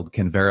the world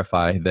can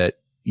verify that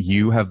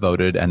you have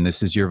voted and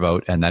this is your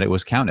vote and that it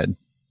was counted.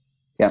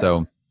 Yeah.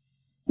 So,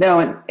 no,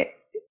 and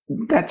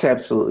that's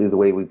absolutely the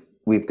way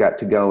we've got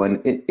to go, and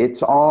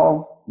it's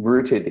all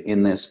rooted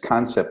in this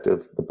concept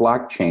of the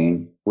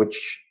blockchain,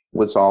 which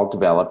was all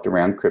developed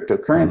around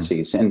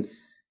cryptocurrencies. And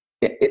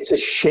it's a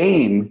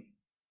shame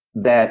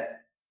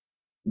that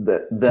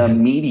the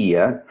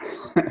media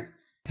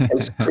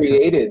has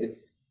created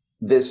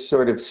this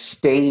sort of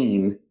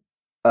stain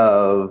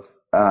of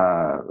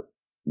on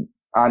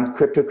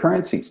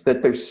cryptocurrencies,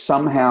 that they're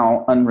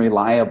somehow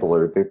unreliable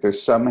or that they're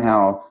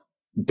somehow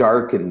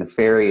dark and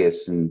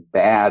nefarious and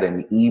bad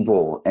and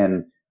evil,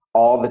 and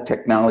all the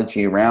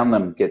technology around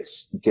them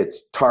gets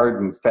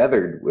tarred and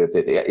feathered with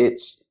it.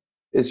 It's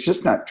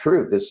just not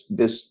true.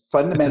 This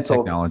fundamental it's a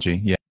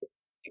technology,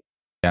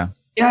 yeah.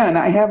 And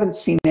I haven't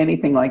seen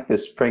anything like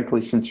this,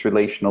 frankly, since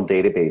relational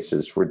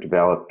databases were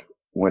developed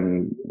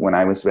when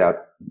I was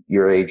about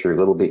your age or a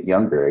little bit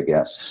younger, I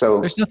guess.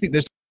 So there's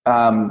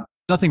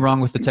nothing wrong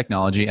with the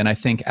technology, and I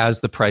think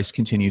as the price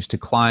continues to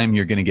climb,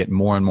 you're going to get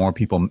more and more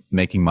people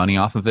making money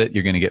off of it.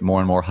 You're going to get more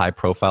and more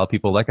high-profile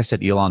people. Like I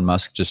said, Elon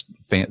Musk just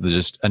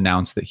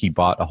announced that he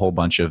bought a whole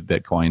bunch of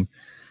Bitcoin.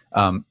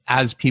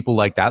 As people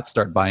like that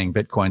start buying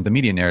Bitcoin, the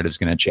media narrative is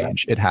going to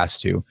change. It has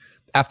to.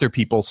 After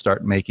people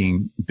start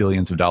making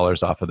billions of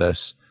dollars off of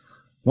this,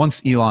 once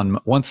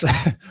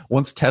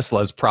Tesla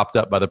is propped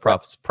up by the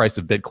price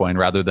of Bitcoin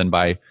rather than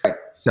by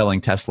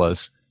selling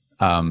Teslas,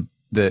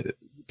 the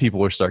people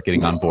will start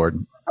getting on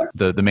board.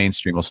 The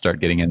mainstream will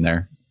start getting in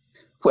there.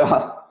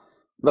 Well,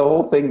 the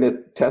whole thing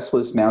that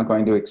Tesla is now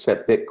going to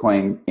accept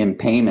Bitcoin in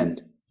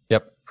payment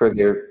for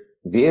their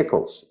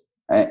vehicles.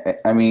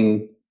 I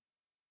mean,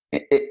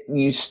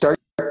 you start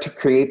to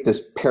create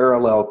this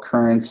parallel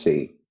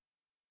currency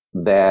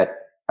that,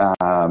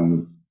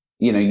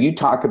 you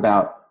talk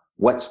about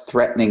what's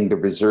threatening the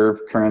reserve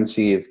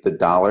currency of the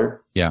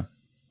dollar. Yeah.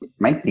 It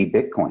might be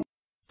Bitcoin.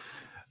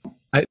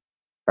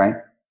 Right?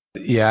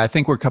 Yeah, I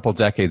think we're a couple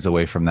decades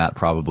away from that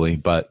probably,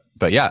 but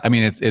yeah, I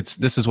mean,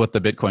 this is what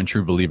the Bitcoin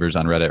true believers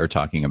on Reddit are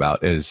talking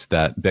about, is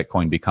that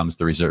Bitcoin becomes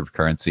the reserve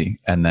currency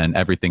and then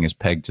everything is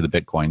pegged to the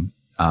Bitcoin.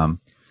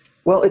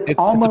 Well, it's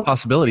almost a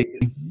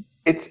possibility.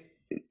 It's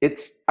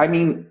I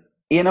mean,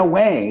 in a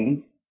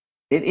way,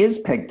 it is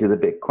pegged to the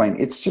Bitcoin.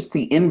 It's just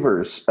the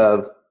inverse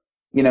of,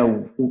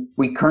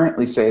 we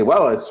currently say,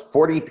 well, it's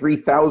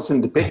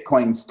 43,000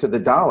 Bitcoins to the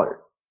dollar.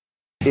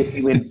 If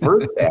you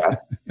invert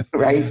that,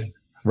 right?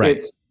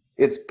 It's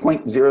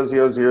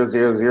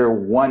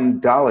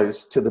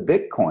 $0.000001 to the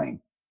Bitcoin.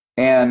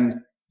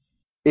 And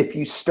if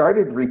you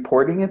started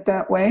reporting it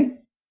that way,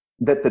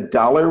 that the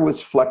dollar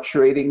was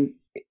fluctuating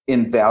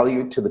in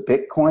value to the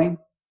Bitcoin,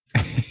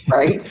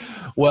 right?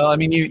 Well, I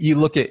mean, you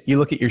look at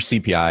your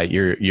CPI,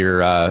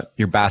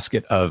 your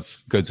basket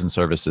of goods and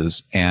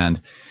services,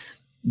 and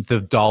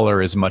the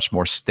dollar is much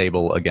more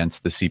stable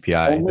against the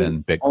CPI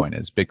than Bitcoin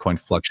is. Bitcoin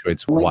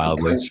fluctuates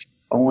wildly.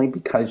 Only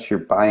because you're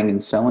buying and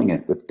selling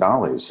it with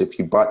dollars. If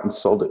you bought and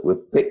sold it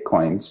with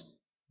Bitcoins,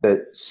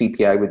 the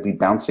CPI would be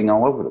bouncing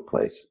all over the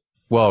place.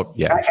 Well,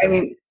 yeah. I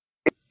mean,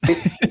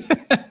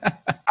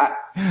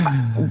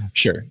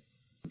 sure.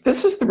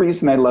 This is the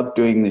reason I love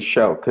doing this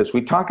show, because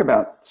we talk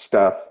about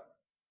stuff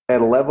at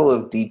a level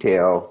of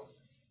detail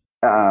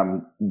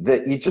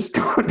that you just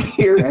don't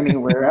hear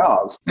anywhere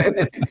else.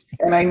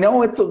 And I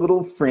know it's a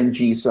little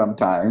fringy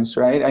sometimes,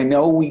 right? I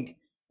know we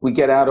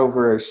get out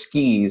over our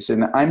skis,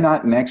 and I'm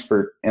not an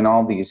expert in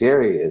all these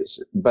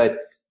areas, but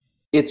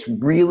it's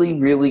really,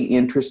 really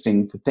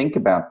interesting to think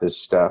about this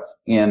stuff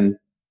in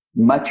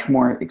much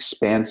more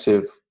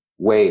expansive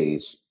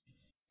ways.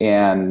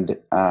 And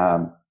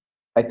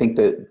I think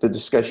that the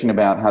discussion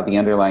about how the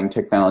underlying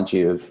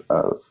technology of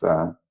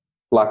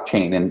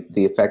blockchain and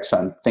the effects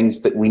on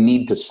things that we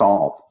need to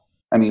solve.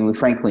 I mean, we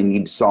frankly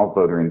need to solve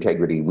voter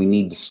integrity. We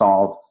need to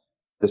solve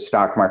the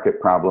stock market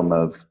problem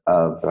of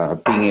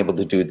being able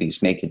to do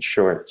these naked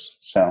shorts.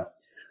 So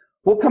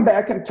we'll come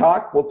back and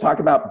talk. We'll talk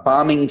about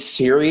bombing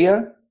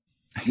Syria,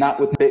 not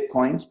with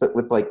Bitcoins, but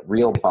with like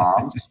real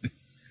bombs.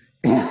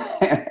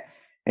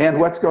 And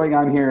what's going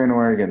on here in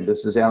Oregon.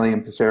 This is Allie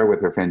Passera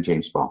with her friend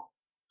James Ball.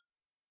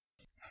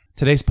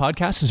 Today's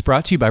podcast is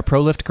brought to you by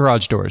ProLift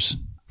Garage Doors.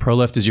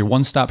 ProLift is your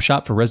one-stop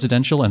shop for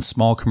residential and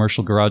small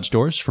commercial garage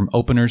doors, from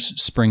openers,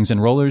 springs,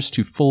 and rollers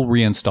to full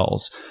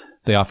reinstalls.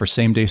 They offer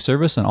same-day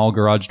service on all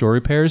garage door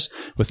repairs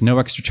with no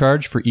extra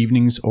charge for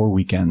evenings or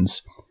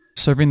weekends.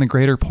 Serving the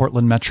greater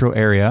Portland metro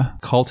area,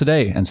 call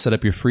today and set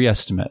up your free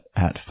estimate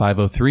at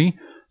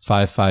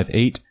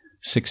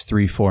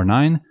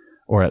 503-558-6349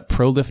 or at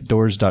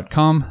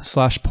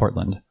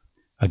proliftdoors.com/Portland.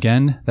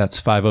 Again,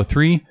 that's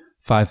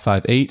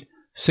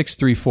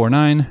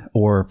 503-558-6349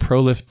 or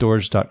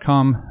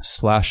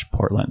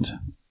proliftdoors.com/Portland.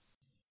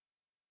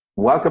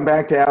 Welcome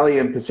back to Allie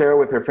Passera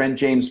with her friend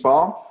James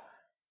Ball.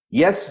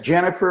 Yes,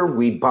 Jennifer,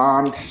 we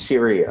bombed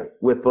Syria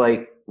with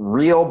like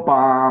real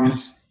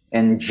bombs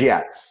and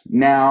jets.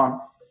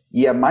 Now,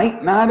 you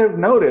might not have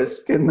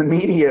noticed in the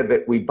media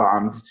that we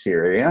bombed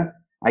Syria.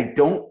 I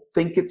don't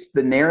think it's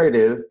the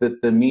narrative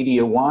that the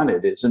media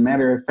wanted. As a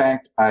matter of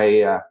fact,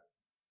 I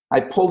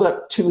pulled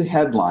up two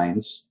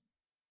headlines.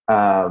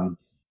 I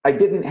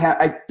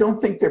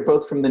don't think they're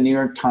both from the New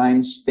York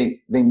Times.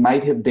 They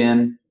might have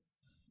been,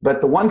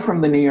 but the one from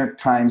the New York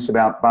Times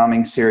about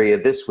bombing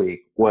Syria this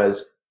week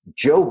was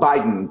Joe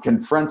Biden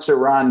confronts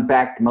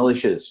Iran-backed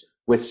militias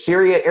with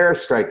Syria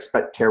airstrikes,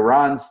 but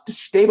Tehran's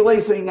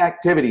destabilizing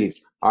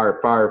activities are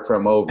far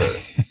from over.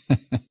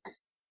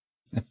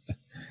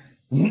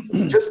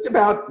 Just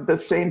about the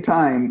same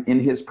time in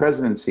his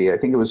presidency, I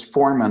think it was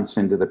 4 months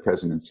into the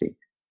presidency,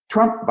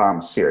 Trump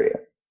bombed Syria.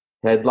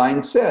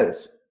 Headline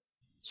says,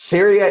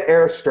 Syria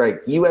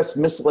airstrike, U.S.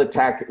 missile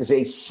attack is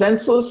a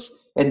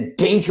senseless and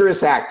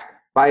dangerous act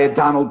by a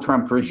Donald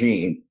Trump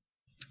regime.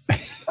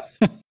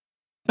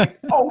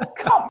 Oh,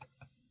 come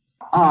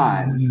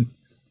on.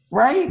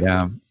 Right?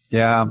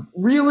 Yeah.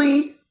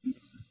 Really?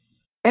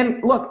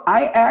 And look,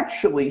 I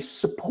actually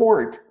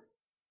support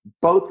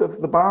both of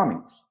the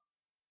bombings.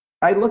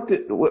 I looked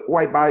at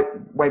why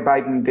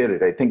Biden did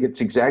it. I think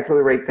it's exactly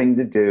the right thing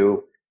to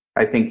do.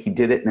 I think he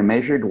did it in a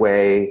measured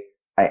way.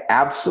 I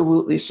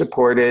absolutely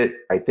support it.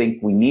 I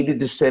think we needed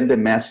to send a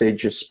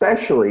message,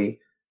 especially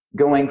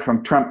going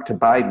from Trump to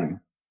Biden.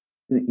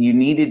 You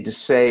needed to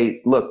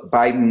say, look,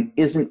 Biden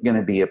isn't going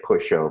to be a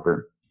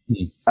pushover.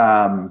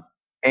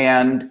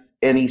 And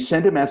he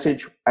sent a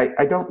message.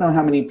 I don't know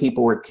how many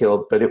people were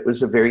killed, but it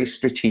was a very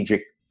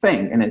strategic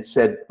thing. And it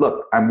said,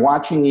 look, I'm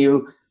watching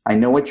you. I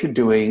know what you're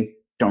doing.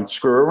 Don't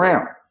screw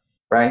around,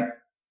 right?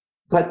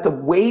 But the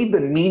way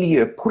the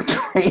media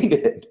portrayed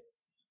it,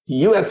 the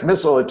U.S.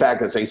 missile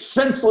attack is a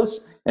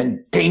senseless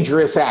and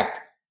dangerous act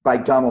by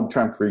Donald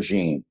Trump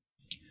regime.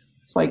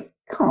 It's like,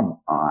 come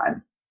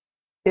on.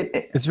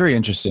 It's very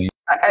interesting.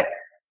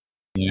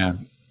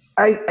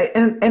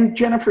 And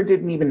Jennifer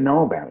didn't even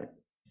know about it.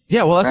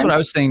 Yeah, well, that's right? what I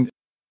was saying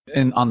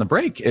on the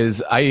break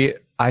is I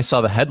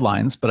saw the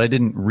headlines, but I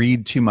didn't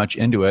read too much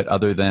into it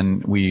other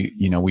than we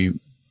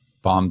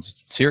bombed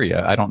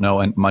Syria. I don't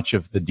know much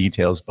of the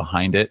details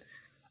behind it.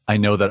 I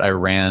know that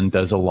Iran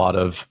does a lot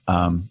of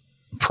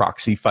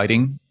proxy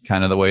fighting,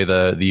 kind of the way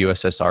the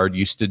USSR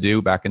used to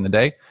do back in the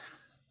day,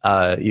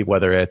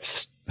 whether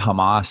it's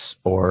Hamas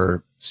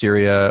or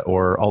Syria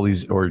or all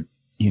these, or,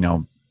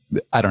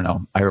 I don't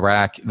know,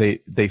 Iraq.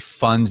 They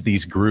fund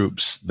these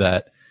groups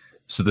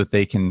so that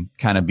they can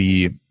kind of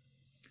be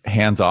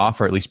hands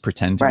off, or at least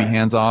pretend to be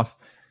hands off.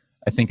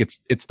 I think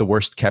it's the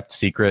worst kept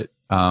secret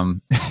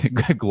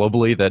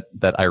globally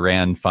that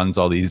Iran funds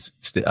all these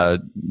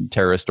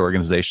terrorist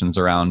organizations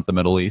around the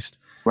Middle East.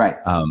 Right.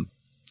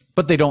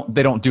 But they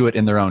don't do it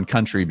in their own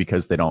country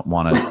because they don't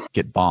want to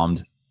get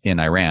bombed in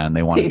Iran.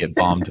 They want to get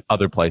bombed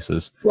other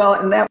places. Well,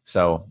 and that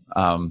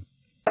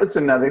was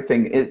another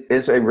thing.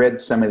 As I read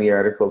some of the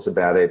articles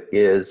about it,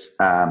 is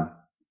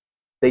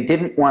they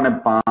didn't want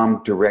to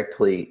bomb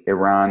directly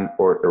Iran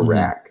or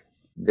Iraq,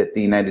 that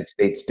the United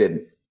States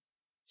didn't.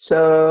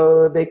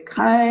 So they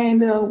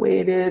kind of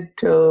waited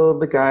till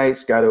the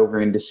guys got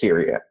over into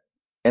Syria.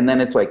 And then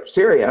it's like,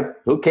 Syria,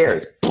 who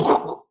cares?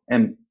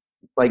 And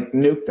like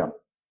nuked them.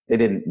 They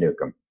didn't nuke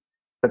them,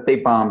 but they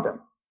bombed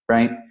them,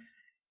 right?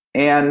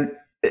 And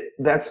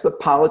that's the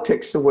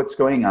politics of what's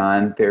going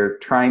on. They're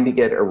trying to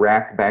get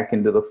Iraq back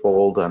into the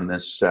fold on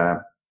this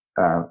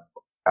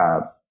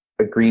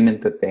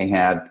agreement that they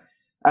had.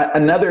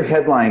 Another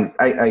headline,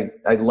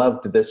 I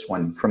loved this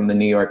one from the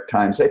New York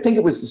Times. I think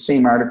it was the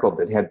same article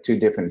that had two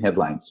different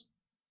headlines.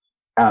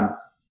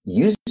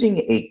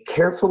 Using a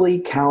carefully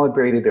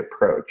calibrated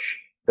approach,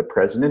 the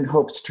president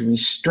hopes to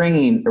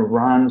restrain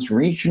Iran's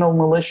regional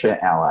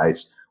militia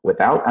allies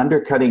without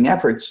undercutting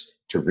efforts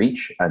to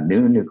reach a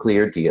new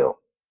nuclear deal.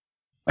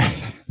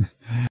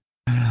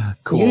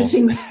 Cool.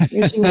 Using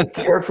a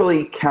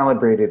carefully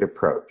calibrated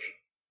approach,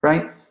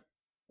 right?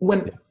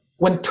 When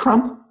when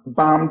Trump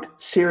bombed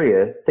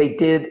Syria, they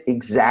did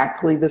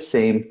exactly the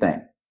same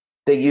thing.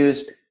 They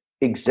used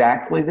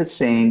exactly the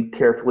same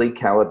carefully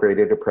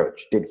calibrated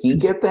approach. Did he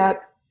get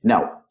that?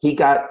 No. He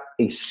got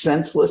a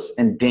senseless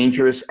and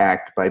dangerous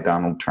act by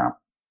Donald Trump.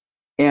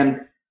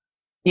 And,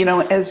 you know,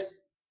 as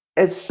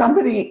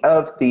somebody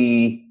of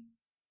the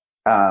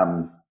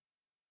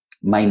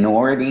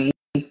minority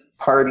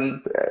party,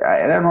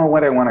 I don't know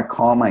what I want to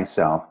call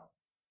myself,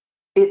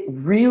 it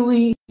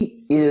really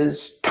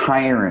is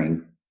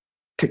tiring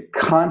to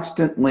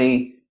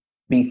constantly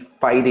be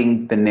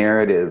fighting the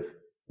narrative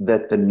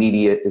that the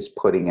media is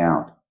putting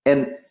out.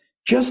 And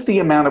just the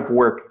amount of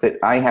work that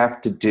I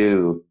have to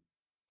do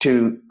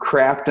to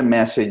craft a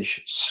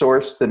message,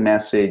 source the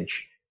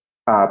message,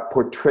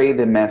 portray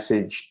the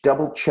message,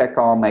 double check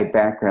all my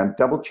background,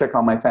 double check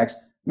all my facts.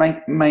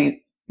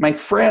 My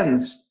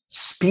friends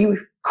spew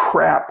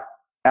crap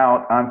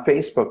out on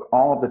Facebook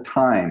all the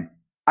time.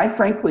 I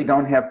frankly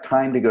don't have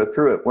time to go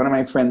through it. One of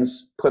my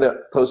friends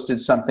posted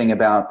something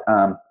about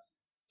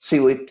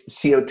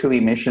CO2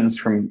 emissions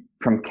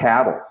from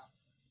cattle.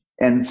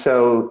 And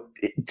so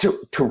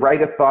to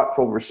write a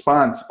thoughtful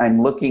response,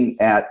 I'm looking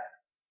at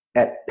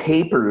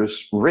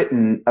papers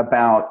written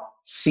about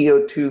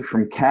CO2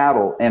 from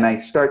cattle, and I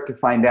start to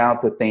find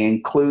out that they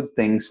include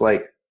things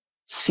like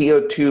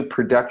CO2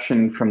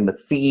 production from the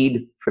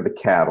feed for the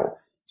cattle,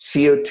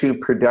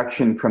 CO2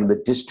 production from the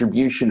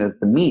distribution of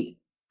the meat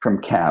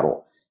from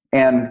cattle.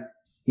 And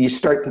you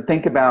start to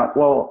think about,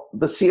 well,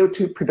 the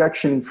CO2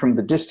 production from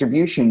the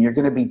distribution, you're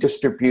going to be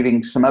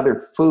distributing some other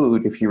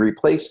food if you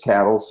replace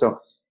cattle. So,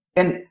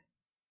 and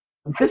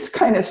this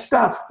kind of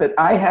stuff that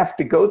I have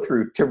to go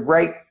through to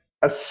write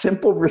a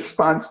simple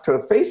response to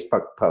a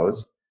Facebook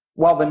post,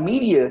 while the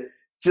media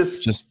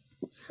just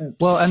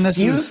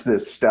spews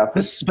this stuff.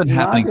 This has been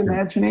happening.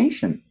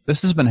 Imagination.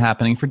 This has been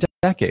happening for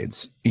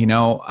decades. You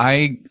know,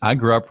 I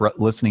grew up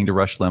listening to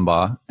Rush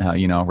Limbaugh.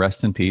 You know,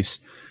 rest in peace.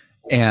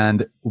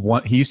 And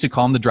he used to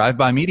call them the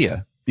drive-by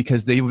media,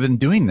 because they've been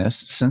doing this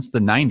since the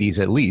 90s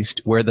at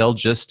least, where they'll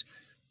just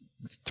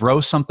throw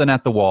something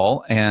at the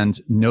wall and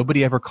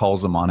nobody ever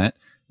calls them on it,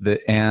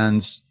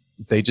 and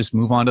they just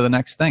move on to the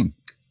next thing.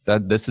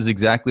 This is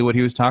exactly what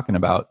he was talking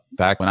about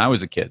back when I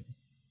was a kid.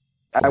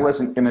 I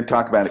wasn't going to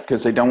talk about it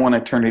because I don't want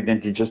to turn it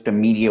into just a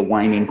media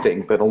whining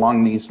thing, but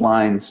along these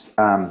lines,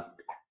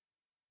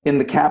 in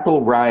the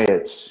Capitol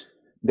riots,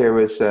 there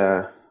was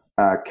a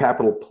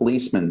Capitol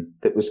policeman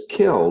that was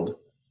killed,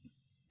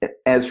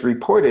 as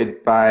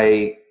reported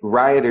by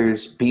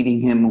rioters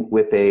beating him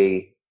with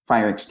a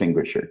fire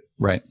extinguisher.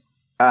 Right.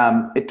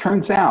 It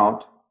turns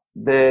out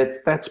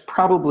that that's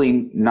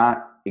probably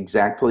not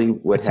exactly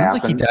what happened.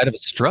 Sounds like he died of a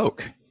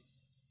stroke.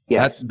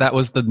 Yes. That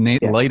was the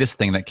latest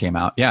thing that came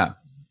out. Yeah.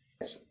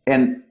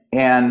 And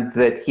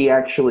that he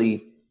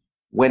actually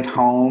went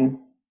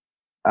home,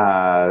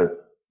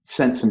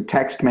 sent some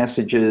text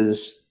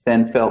messages,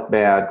 then felt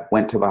bad,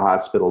 went to the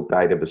hospital,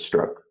 died of a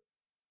stroke.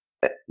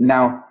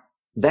 Now,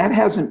 that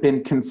hasn't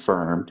been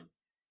confirmed.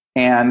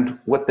 And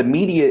what the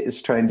media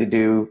is trying to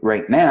do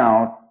right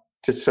now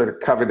to sort of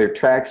cover their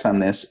tracks on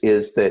this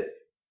is that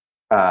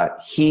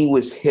he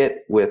was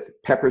hit with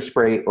pepper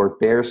spray or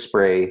bear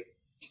spray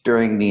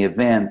during the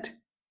event.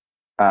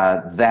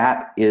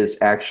 That is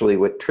actually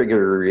what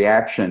triggered a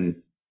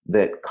reaction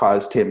that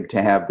caused him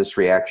to have this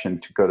reaction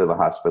to go to the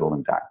hospital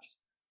and die.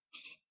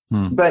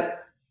 But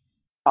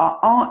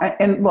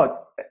and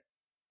look,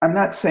 I'm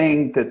not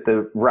saying that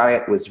the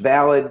riot was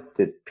valid,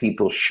 that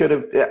people should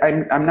have.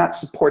 I'm not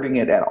supporting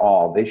it at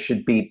all. They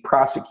should be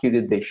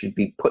prosecuted. They should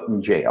be put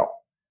in jail.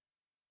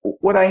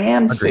 What I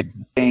am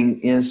saying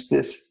is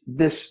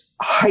this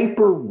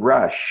hyper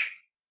rush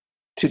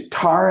to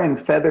tar and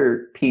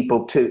feather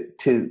people to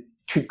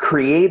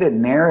create a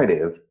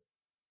narrative,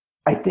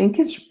 I think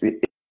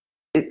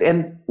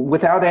and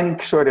without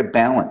any sort of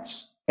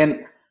balance.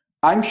 And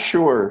I'm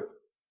sure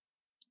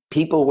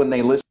people, when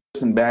they listen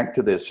back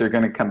to this, are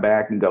going to come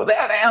back and go,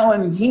 that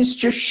Alan, he's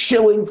just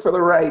shilling for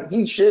the right.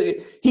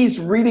 He's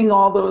reading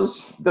all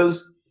those,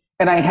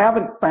 and I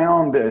haven't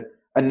found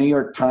a New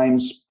York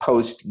Times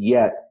post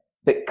yet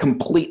that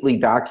completely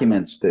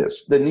documents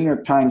this. The New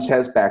York Times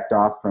has backed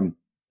off from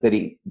that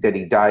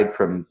he died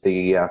from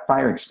the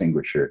fire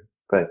extinguisher,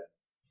 but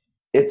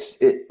it's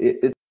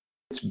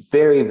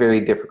very, very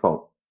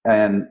difficult,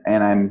 and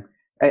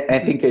I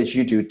think, as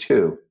you do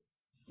too,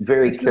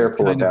 very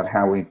careful about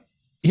how we.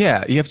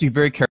 Yeah, you have to be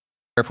very careful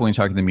when you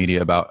talk to the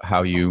media about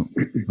how you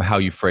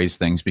phrase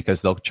things,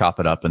 because they'll chop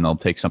it up and they'll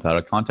take something out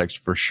of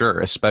context for sure,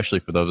 especially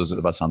for those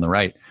of us on the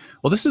right.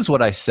 Well, this is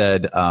what I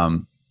said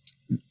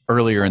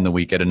earlier in the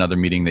week at another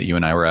meeting that you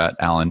and I were at,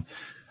 Alan.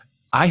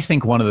 I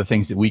think one of the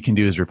things that we can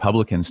do as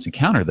Republicans to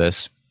counter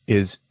this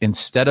is,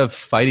 instead of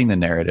fighting the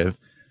narrative,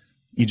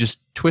 you just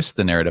twist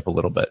the narrative a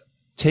little bit.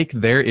 Take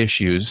their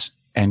issues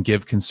and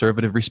give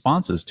conservative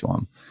responses to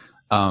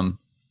them.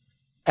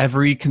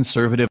 Every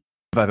conservative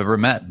I've ever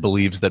met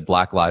believes that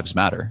Black Lives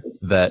Matter,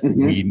 that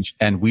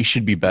we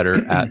should be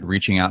better at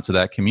reaching out to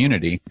that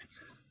community.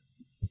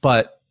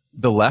 But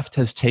the left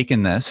has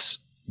taken this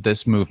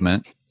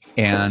movement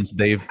and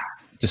they've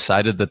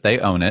decided that they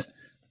own it.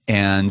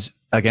 And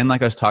again,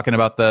 like I was talking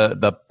about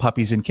the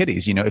puppies and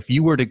kitties, if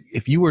you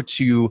were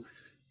to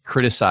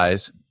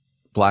criticize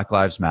Black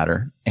Lives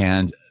Matter,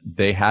 and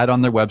they had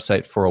on their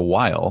website for a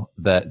while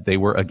that they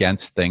were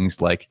against things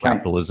like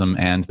capitalism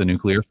and the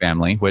nuclear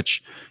family,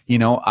 which,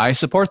 I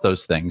support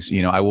those things.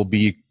 I will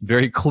be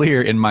very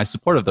clear in my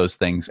support of those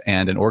things,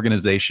 and an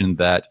organization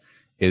that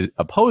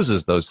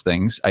opposes those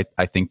things,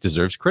 I think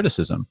deserves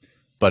criticism.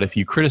 But if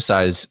you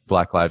criticize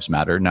Black Lives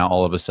Matter, now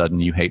all of a sudden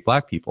you hate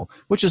Black people,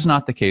 which is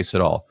not the case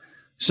at all.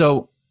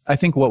 So I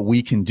think what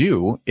we can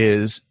do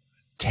is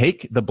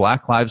take the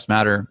Black Lives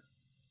Matter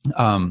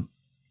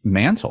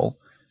mantle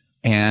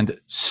and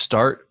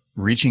start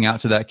reaching out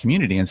to that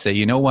community and say,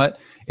 you know what,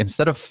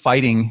 instead of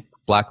fighting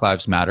Black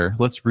Lives Matter,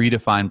 let's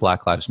redefine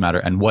Black Lives Matter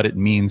and what it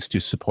means to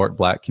support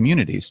Black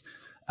communities.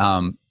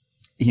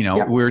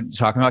 We're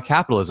talking about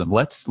capitalism.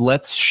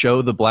 Let's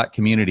show the Black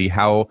community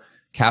how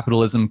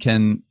capitalism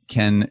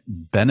can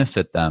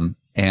benefit them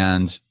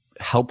and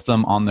help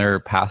them on their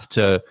path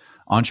to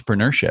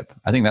entrepreneurship.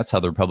 I think that's how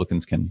the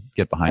Republicans can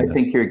get behind this. I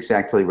think you're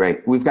exactly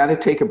right. We've got to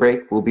take a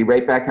break. We'll be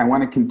right back. I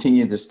want to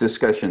continue this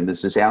discussion.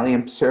 This is Ali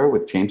and Pissarro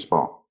with James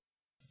Ball.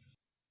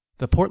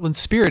 The Portland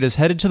Spirit is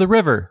headed to the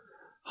river.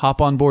 Hop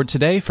on board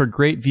today for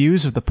great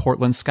views of the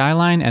Portland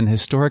skyline and the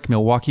historic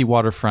Milwaukee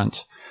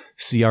waterfront.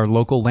 See our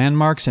local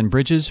landmarks and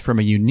bridges from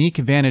a unique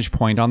vantage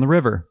point on the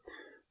river.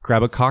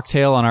 Grab a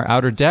cocktail on our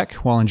outer deck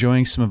while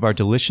enjoying some of our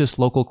delicious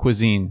local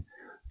cuisine.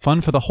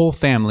 Fun for the whole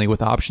family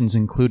with options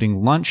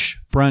including lunch,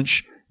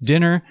 brunch,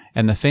 dinner,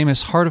 and the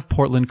famous Heart of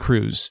Portland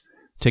cruise.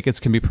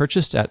 Tickets can be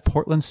purchased at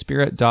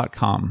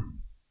portlandspirit.com.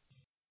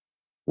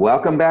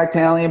 Welcome back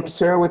to Ali and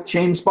Pissarro with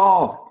James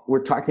Ball.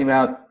 We're talking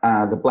about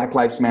the Black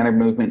Lives Matter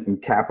movement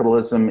and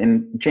capitalism.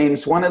 And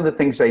James, one of the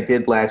things I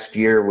did last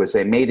year was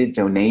I made a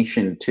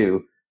donation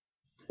to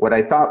what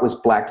I thought was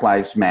Black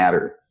Lives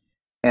Matter.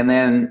 And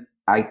then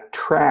I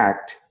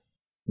tracked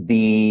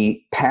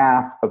the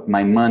path of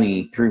my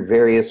money through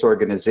various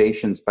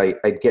organizations.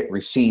 I'd get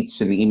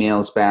receipts and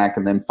emails back,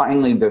 and then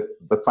finally the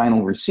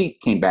final receipt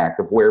came back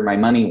of where my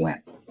money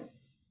went.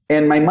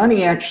 And my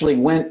money actually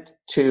went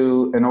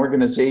to an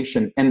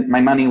organization, and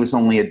my money was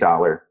only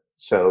 $1.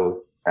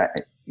 So,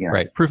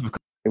 right, proof of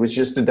it was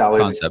just $1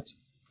 concept.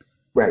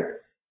 Right,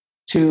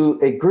 to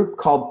a group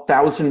called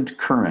Thousand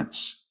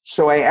Currents.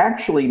 So I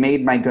actually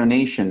made my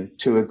donation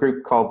to a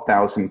group called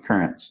Thousand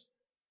Currents.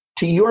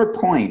 To your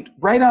point,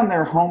 right on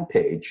their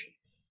homepage,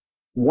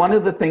 one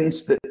of the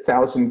things that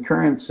Thousand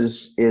Currents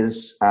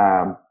is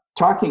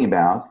talking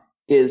about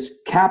is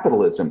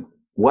capitalism.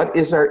 What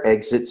is our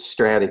exit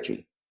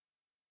strategy?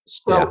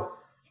 So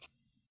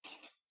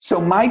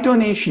my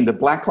donation to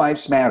Black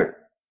Lives Matter,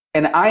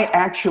 and I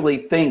actually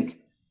think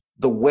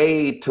the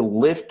way to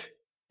lift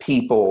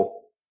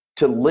people,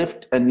 to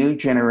lift a new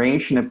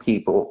generation of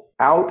people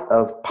out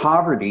of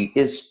poverty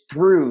is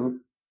through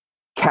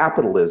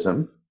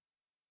capitalism.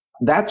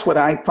 That's what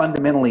I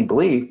fundamentally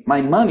believe.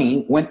 My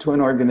money went to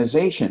an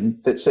organization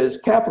that says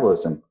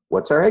capitalism.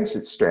 What's our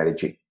exit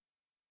strategy?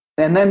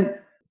 And then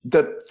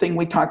the thing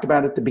we talked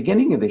about at the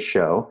beginning of the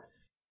show,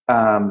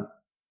 on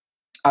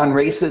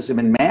racism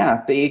and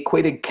math, they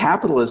equated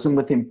capitalism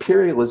with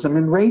imperialism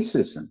and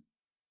racism.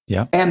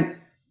 Yeah. And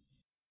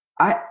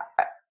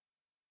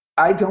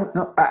I don't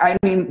know. I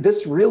mean,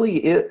 this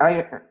really is,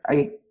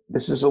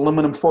 this is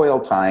aluminum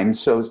foil time,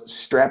 so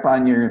strap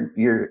on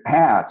your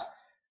hats.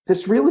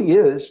 This really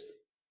is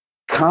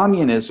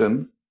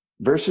communism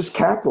versus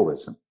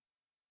capitalism.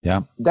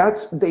 Yeah.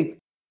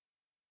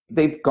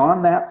 They've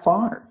gone that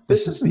far.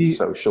 This isn't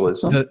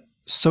socialism.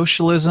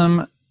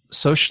 Socialism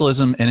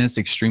in its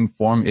extreme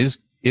form is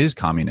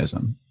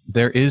communism.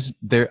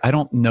 I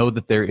don't know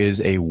that there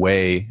is a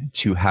way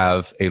to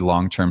have a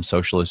long-term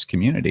socialist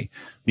community,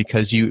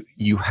 because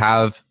you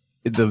have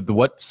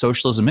what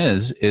socialism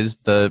is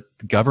the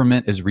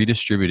government is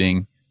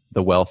redistributing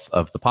the wealth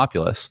of the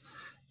populace.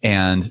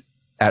 And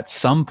at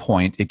some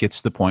point, it gets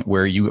to the point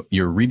where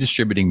you're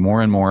redistributing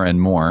more and more and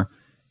more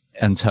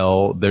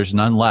until there's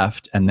none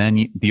left. And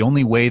then the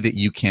only way that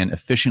you can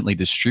efficiently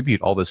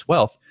distribute all this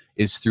wealth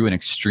is through an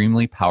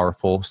extremely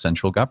powerful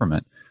central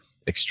government.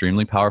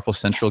 Extremely powerful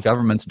central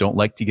governments don't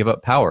like to give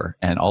up power,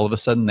 and all of a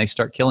sudden they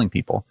start killing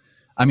people.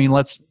 I mean,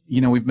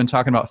 we've been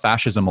talking about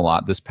fascism a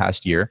lot this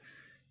past year.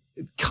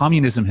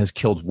 Communism has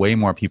killed way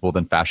more people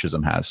than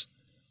fascism has.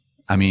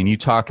 I mean, you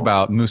talk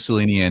about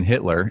Mussolini and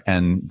Hitler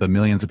and the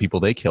millions of people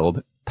they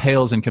killed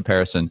pales in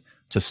comparison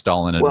to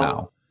Stalin and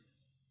Mao.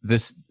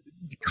 This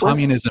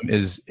communism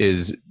is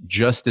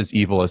just as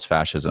evil as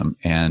fascism,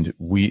 and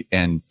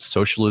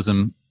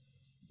socialism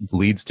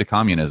leads to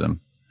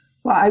communism.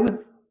 Well, I would,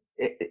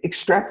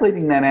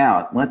 extrapolating that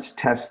out, let's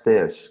test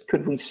this.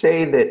 Could we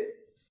say that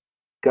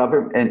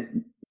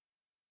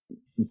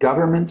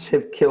governments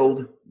have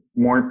killed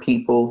more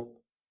people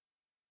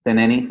than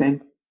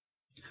anything?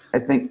 I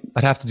think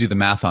I'd have to do the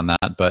math on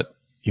that, but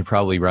you're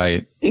probably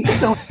right. People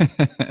don't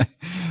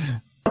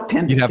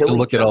tend to You'd have to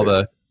look at all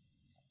the.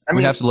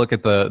 We'd have to look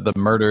at the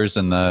murders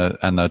and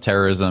the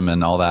terrorism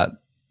and all that.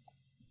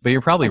 But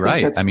you're probably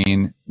right. I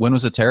mean, when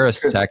was a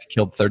terrorist attack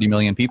killed 30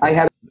 million people?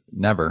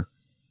 Never.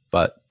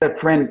 But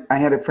I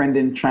had a friend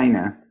in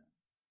China,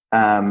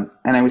 and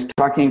I was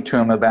talking to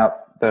him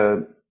about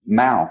the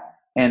Mao,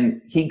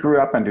 and he grew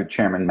up under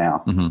Chairman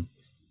Mao. Mm-hmm.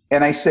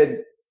 And I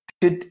said,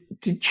 did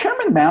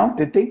Chairman Mao,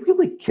 did they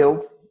really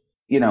kill,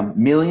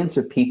 millions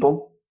of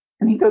people?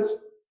 And he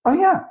goes, oh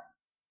yeah.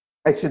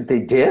 I said, they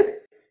did?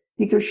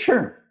 He goes,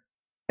 sure.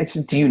 I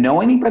said, do you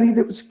know anybody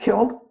that was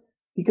killed?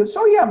 He goes,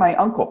 oh yeah, my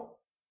uncle.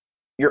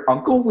 Your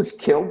uncle was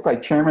killed by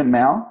Chairman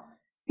Mao?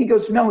 He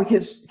goes, no,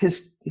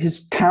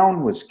 his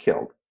town was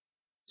killed.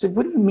 I said,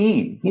 what do you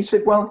mean? He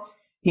said, well,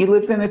 he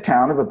lived in a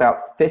town of about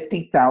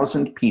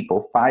 50,000 people,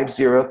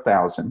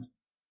 50,000.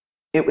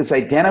 It was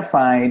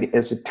identified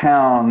as a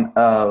town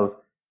of,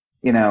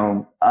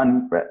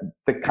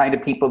 the kind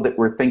of people that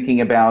were thinking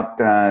about,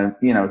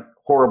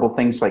 horrible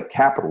things like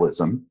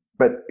capitalism.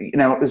 But,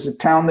 it was a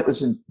town that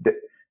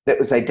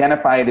was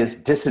identified as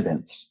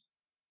dissidents.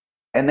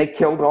 And they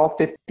killed all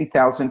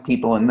 50,000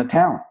 people in the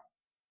town.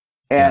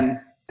 And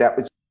that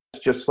was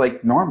just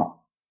like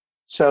normal.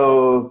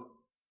 So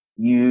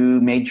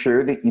you made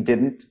sure that you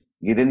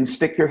didn't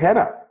stick your head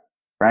up,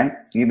 right?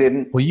 You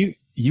didn't. Well,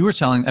 you were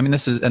telling, I mean,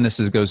 this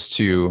goes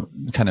to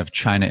kind of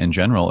China in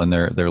general and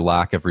their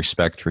lack of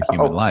respect for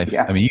human life.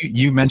 Yeah. I mean,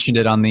 you mentioned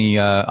it on the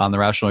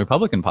Rational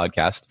Republican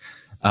podcast,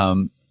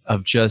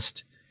 of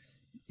just,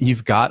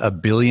 you've got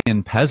 1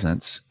 billion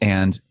peasants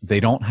and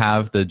they don't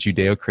have the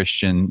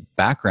Judeo-Christian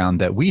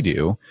background that we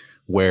do,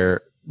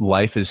 where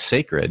life is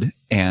sacred.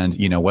 And,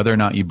 whether or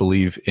not you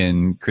believe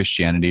in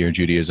Christianity or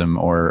Judaism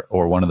or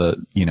one of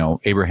the,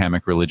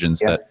 Abrahamic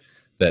religions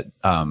that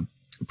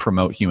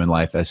promote human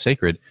life as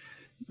sacred,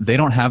 they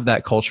don't have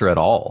that culture at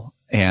all.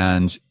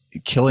 And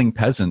killing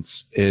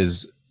peasants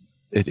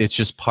it's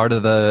just part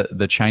of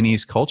the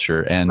Chinese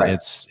culture. And right.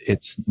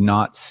 It's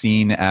not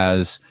seen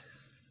as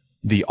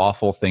the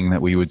awful thing that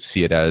we would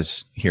see it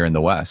as here in the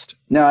West.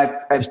 No,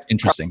 just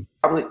interesting.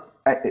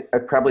 I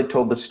probably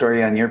told the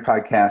story on your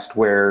podcast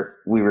where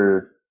we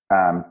were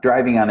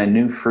driving on a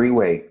new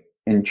freeway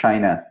in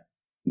China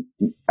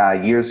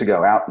years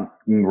ago, out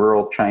in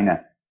rural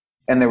China.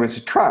 And there was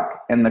a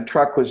truck, and the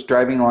truck was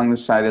driving along the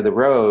side of the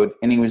road,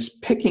 and he was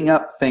picking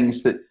up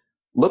things that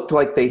looked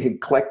like they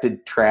had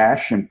collected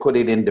trash and put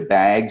it into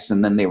bags,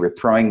 and then they were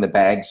throwing the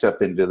bags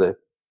up into the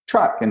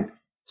truck. And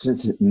it's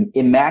this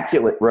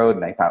immaculate road,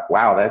 and I thought,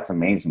 wow, that's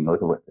amazing.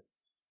 Look at it.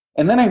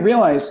 And then I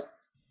realized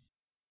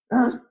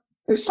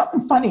there's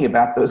something funny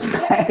about those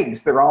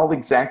bags. They're all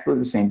exactly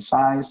the same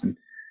size.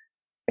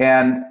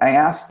 And I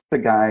asked the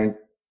guy,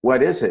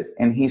 what is it?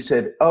 And he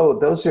said, oh,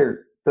 those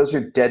are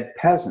dead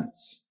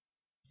peasants.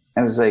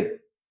 I was like,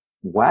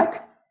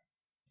 what?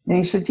 And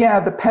he said,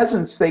 yeah, the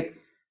peasants, they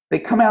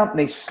come out and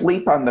they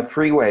sleep on the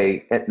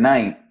freeway at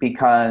night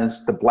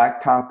because the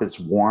blacktop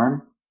is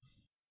warm.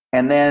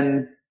 And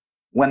then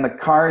when the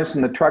cars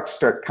and the trucks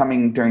start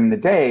coming during the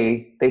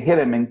day, they hit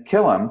them and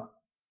kill them.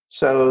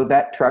 So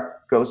that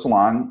truck goes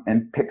along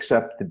and picks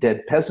up the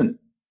dead peasant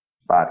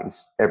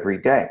bodies every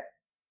day.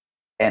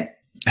 And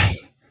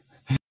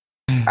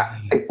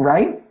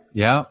right?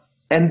 Yeah.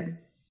 And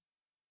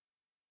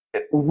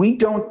we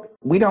don't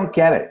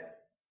get it.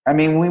 I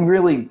mean, we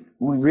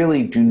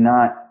really do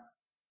not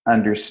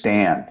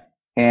understand.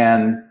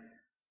 And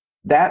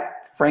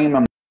that frame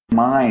of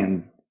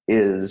mind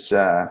is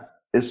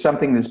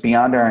something that's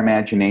beyond our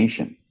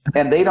imagination.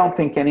 And they don't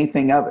think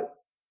anything of it.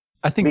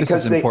 I think this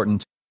is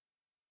important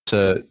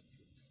to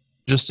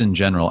just in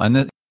general.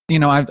 And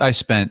I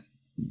spent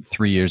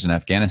 3 years in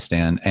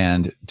Afghanistan,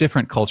 and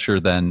different culture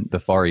than the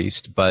Far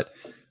East, but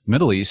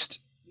Middle East,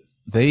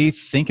 they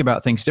think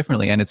about things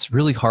differently. And it's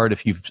really hard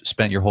if you've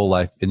spent your whole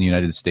life in the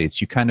United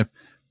States. You kind of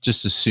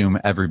just assume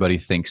everybody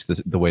thinks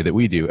the way that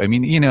we do. I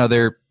mean,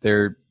 they're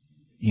different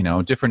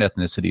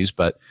ethnicities,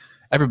 but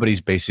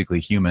everybody's basically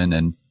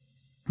human.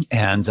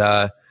 And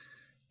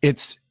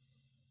it's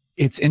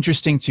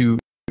interesting to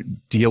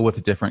deal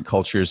with different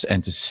cultures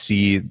and to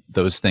see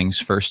those things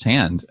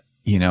firsthand.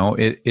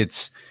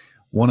 It's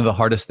one of the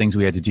hardest things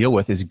we had to deal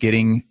with is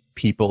getting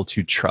people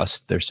to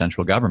trust their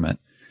central government,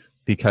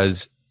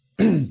 because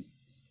in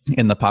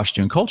the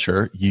Pashtun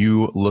culture,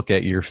 you look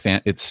at your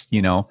it's,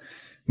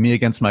 me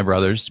against my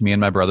brothers, me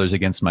and my brothers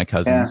against my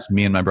cousins,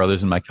 me and my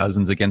brothers and my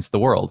cousins against the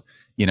world.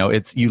 You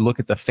look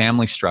at the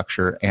family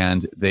structure,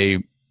 and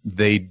they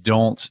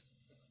look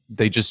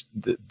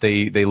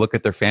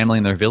at their family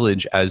and their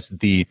village as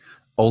the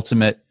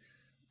ultimate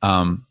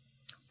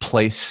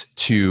place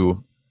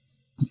to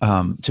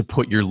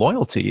put your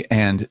loyalty.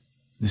 And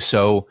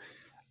so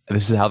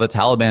this is how the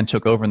Taliban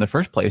took over in the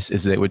first place,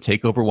 is they would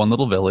take over one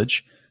little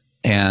village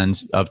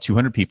and of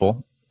 200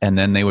 people, and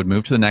then they would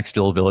move to the next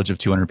little village of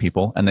 200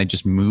 people, and they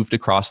just moved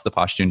across the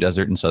Pashtun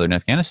Desert in southern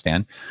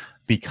Afghanistan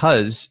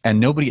and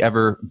nobody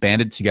ever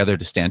banded together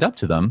to stand up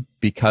to them,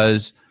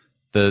 because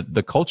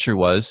the culture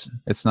was,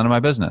 it's none of my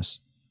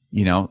business.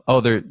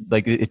 It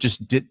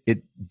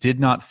did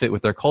not fit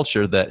with their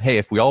culture that, hey,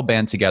 if we all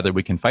band together,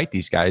 we can fight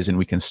these guys and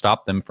we can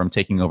stop them from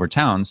taking over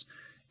towns.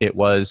 It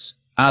was,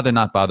 they're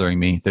not bothering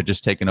me. They're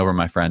just taking over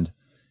my friend,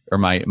 or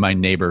my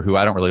neighbor who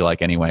I don't really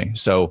like anyway.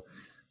 So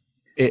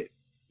it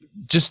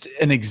just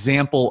an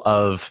example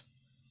of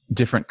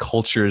different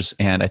cultures.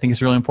 And I think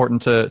it's really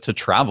important to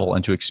travel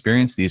and to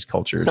experience these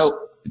cultures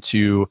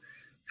to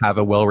have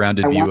a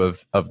well-rounded view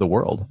of the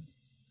world.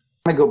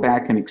 I want to go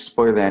back and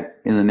explore that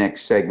in the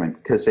next segment,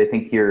 because I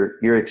think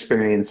your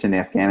experience in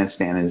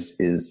Afghanistan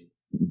is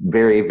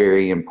very,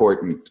 very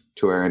important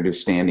to our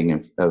understanding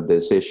of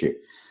this issue.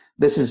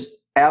 This is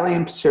Ali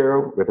and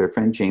Passero with her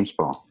friend James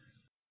Ball.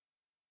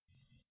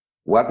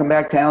 Welcome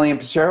back to Ali and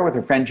Passero with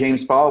her friend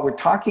James Ball. We're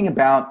talking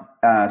about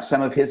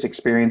some of his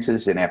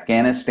experiences in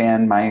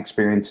Afghanistan, my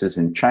experiences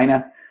in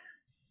China.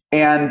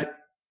 And,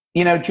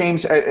 you know,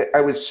 James,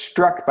 I was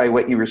struck by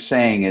what you were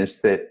saying,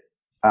 is that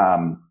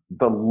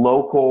the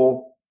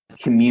local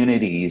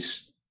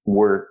communities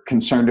were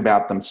concerned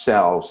about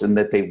themselves and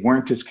that they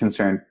weren't as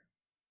concerned.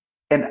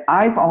 And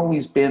I've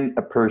always been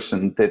a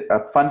person that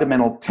a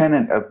fundamental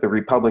tenet of the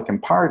Republican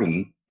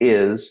Party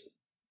is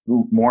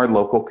more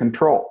local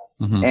control.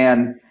 Mm-hmm.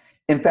 And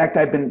in fact,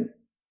 I've been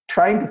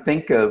trying to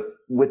think of,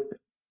 with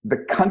the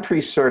country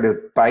sort of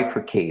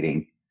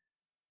bifurcating,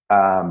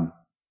 and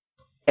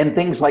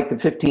things like the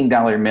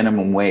 $15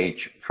 minimum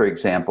wage, for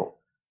example.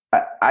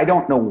 I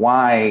don't know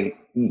why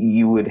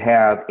you would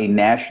have a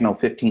national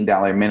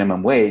 $15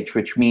 minimum wage,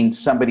 which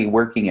means somebody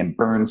working in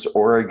Burns,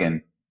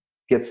 Oregon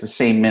gets the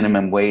same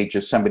minimum wage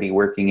as somebody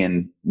working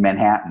in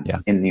Manhattan,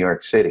 in New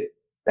York City.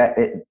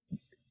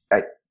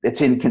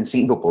 It's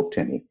inconceivable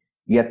to me,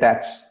 yet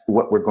that's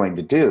what we're going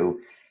to do.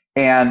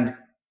 And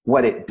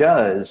what it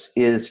does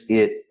is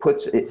it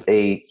puts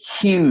a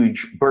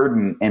huge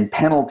burden and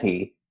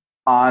penalty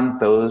on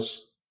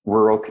those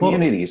rural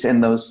communities,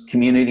 and those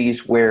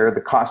communities where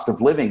the cost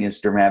of living is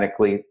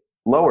dramatically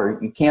lower.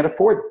 You can't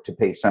afford to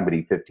pay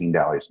somebody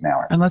 $15 an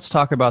hour. And let's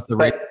talk about the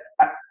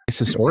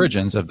racist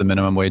origins of the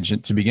minimum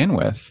wage to begin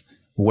with,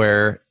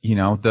 where, you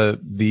know,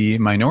 the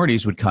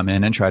minorities would come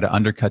in and try to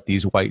undercut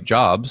these white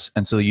jobs.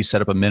 And so you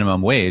set up a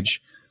minimum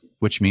wage,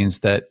 which means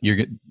that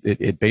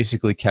it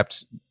basically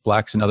kept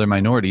blacks and other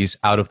minorities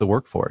out of the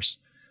workforce.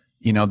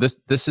 You know,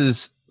 this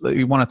is,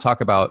 you want to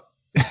talk about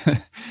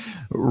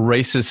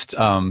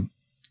racist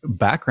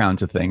background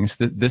to things.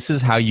 This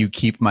is how you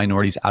keep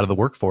minorities out of the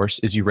workforce,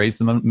 is you raise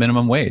the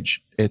minimum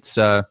wage. It's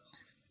well,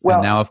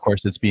 and now, of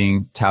course, it's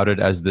being touted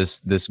as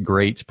this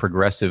great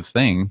progressive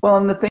thing. Well,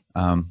 and the thing,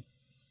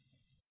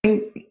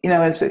 you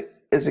know,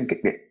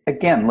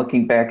 again,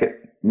 looking back at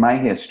my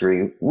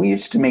history, we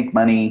used to make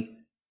money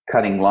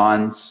cutting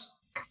lawns,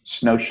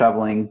 snow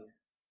shoveling.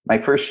 My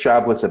first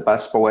job was a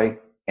busboy,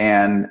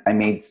 and I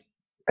made,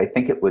 I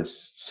think it was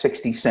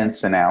 60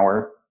 cents an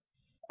hour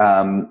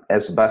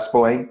as a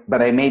busboy,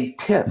 but I made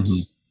tips.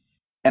 Mm-hmm.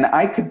 And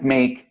I could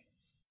make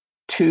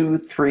 $2,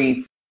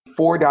 $3,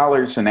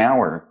 $4 an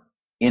hour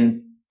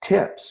in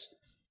tips.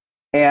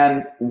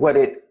 And what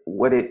it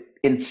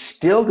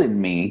instilled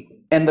in me,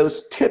 and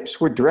those tips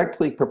were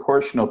directly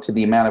proportional to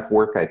the amount of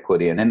work I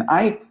put in. And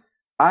I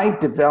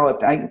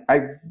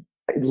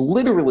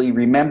literally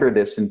remember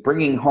this, and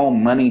bringing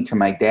home money to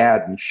my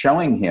dad and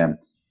showing him,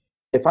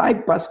 if I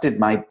busted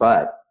my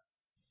butt,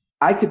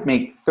 I could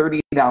make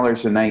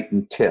 $30 a night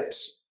in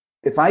tips.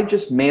 If I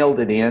just mailed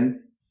it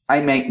in, I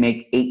might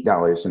make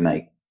 $8 a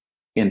night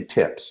in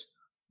tips.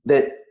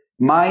 That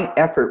my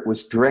effort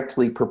was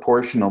directly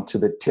proportional to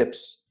the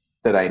tips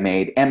that I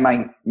made, and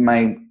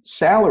my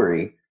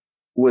salary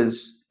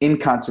was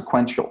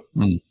inconsequential,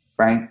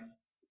 right?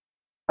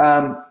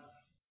 And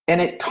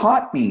it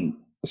taught me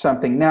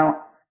something.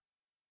 Now,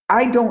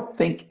 I don't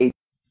think a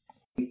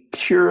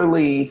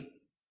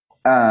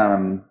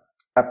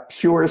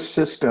pure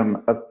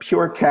system of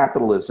pure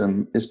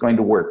capitalism is going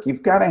to work.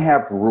 You've got to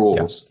have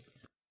rules. Yeah.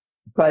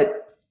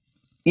 But,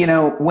 you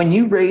know, when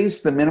you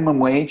raise the minimum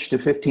wage to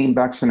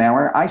 $15 an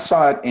hour, I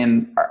saw it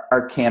in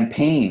our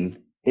campaign,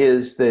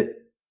 is that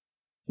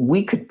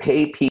we could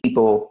pay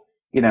people,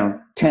 you know,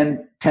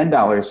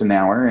 $10 an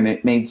hour, and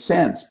it made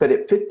sense. But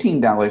at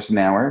 $15 an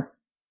hour,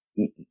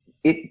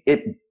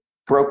 it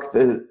broke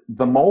the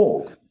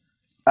mold.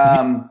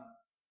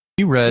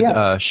 You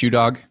read Shoe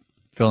Dog,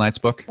 Phil Knight's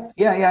book?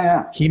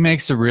 Yeah. He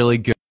makes a really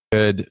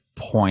good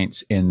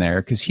point in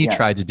there, because he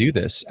tried to do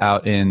this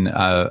out in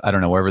I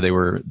don't know, wherever they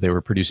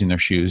were producing their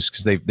shoes,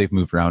 because they've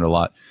moved around a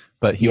lot.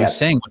 But he was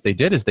saying what they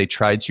did is they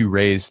tried to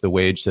raise the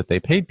wage that they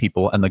paid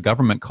people, and the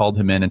government called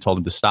him in and told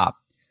him to stop.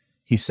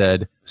 He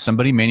said,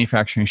 somebody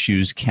manufacturing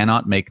shoes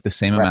cannot make the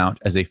same amount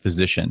as a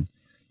physician.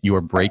 You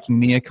are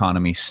breaking the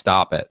economy.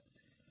 Stop it.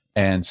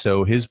 And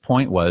so his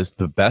point was,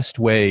 the best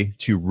way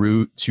to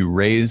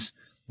raise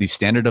the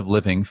standard of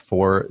living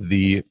for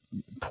the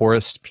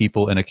poorest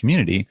people in a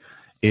community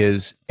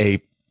is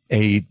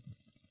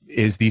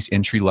these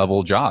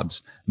entry-level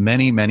jobs,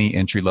 many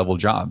entry-level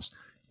jobs.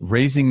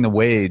 Raising the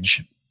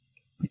wage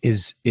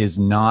is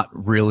not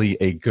really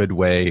a good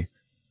way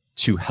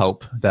to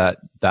help that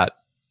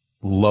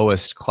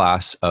lowest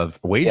class of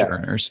wage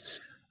earners.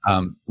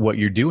 What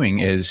you're doing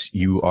is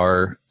you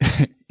are,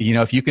 you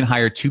know, if you can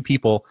hire 2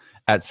 people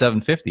at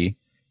 $7.50,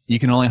 you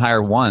can only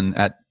hire 1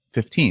 at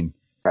 $15.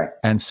 Right.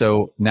 And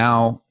so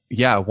now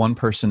yeah, one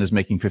person is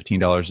making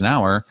 $15 an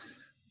hour,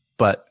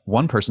 but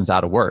one person's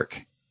out of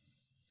work.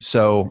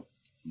 So,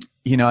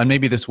 and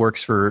maybe this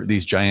works for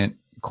these giant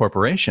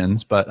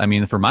corporations, but I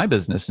mean, for my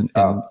business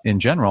in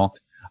general,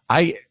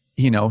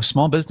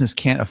 small business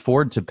can't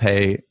afford to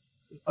pay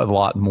a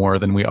lot more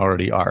than we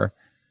already are.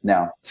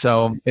 No.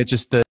 So it's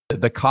just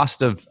the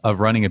cost of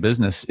running a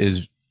business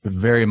is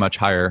very much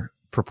higher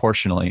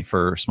proportionally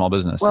for small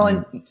business. Well,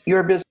 and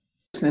your business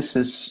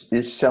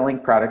is selling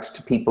products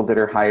to people that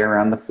are higher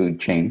on the food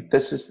chain.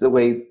 This is the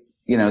way,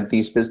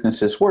 these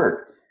businesses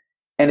work.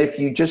 And if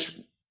you just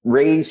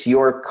raise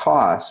your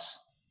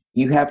costs,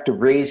 you have to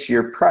raise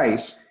your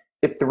price.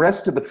 If the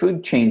rest of the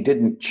food chain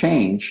didn't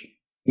change,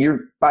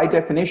 by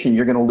definition,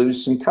 you're going to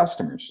lose some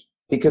customers,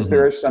 because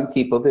there are some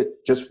people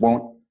that just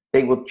won't,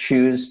 they will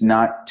choose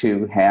not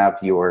to have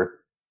your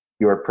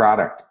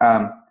product.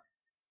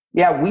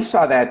 Yeah, we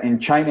saw that in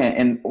China.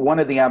 And one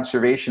of the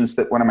observations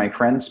that one of my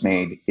friends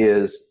made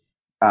is,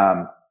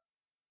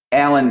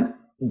 Alan,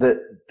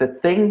 the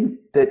thing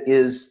that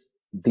is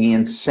the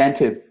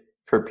incentive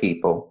for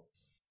people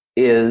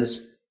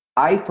is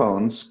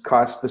iPhones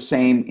cost the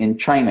same in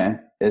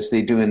China as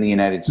they do in the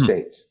United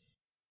States.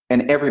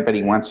 And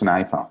everybody wants an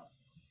iPhone.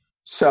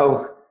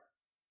 So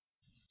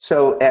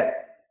at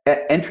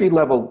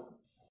entry-level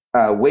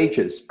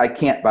wages, I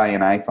can't buy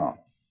an iPhone,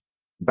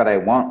 but I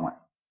want one.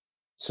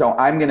 So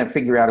I'm going to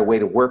figure out a way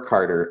to work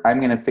harder. I'm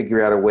going to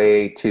figure out a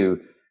way to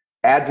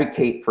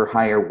advocate for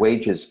higher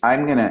wages.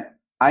 I'm going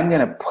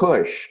to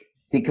push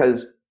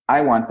because I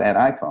want that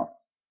iPhone.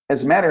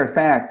 As a matter of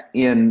fact,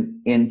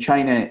 in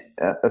China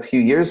a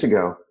few years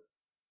ago,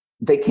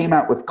 they came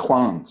out with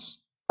clones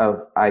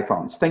of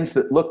iPhones, things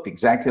that looked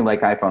exactly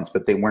like iPhones,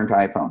 but they weren't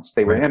iPhones.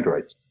 They were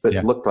Androids, but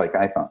looked like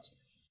iPhones.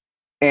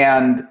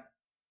 And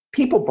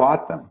people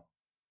bought them,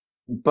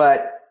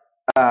 but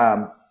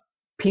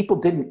people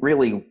didn't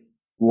really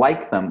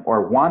like them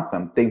or want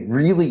them. They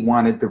really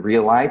wanted the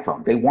real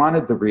iPhone. They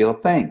wanted the real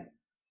thing.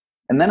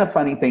 And then a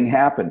funny thing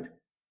happened.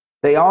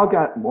 They all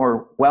got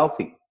more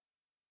wealthy.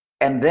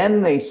 And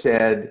then they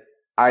said,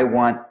 I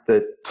want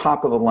the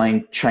top of the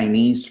line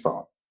Chinese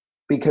phone,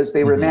 because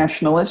they were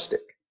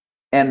nationalistic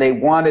and they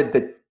wanted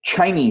the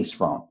Chinese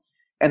phone.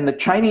 And the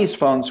Chinese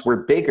phones were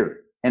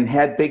bigger and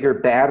had bigger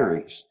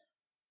batteries.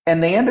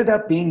 And they ended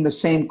up being the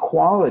same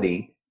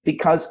quality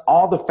because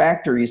all the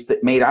factories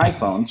that made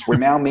iPhones were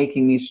now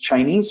making these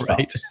Chinese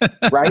phones,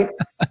 right?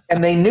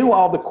 And they knew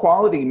all the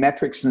quality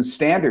metrics and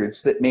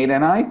standards that made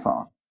an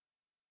iPhone.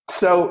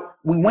 So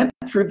we went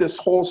through this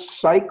whole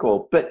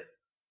cycle, but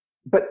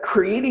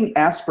creating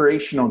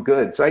aspirational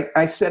goods.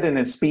 I said in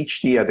a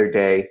speech the other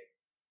day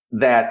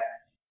that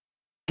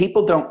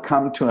people don't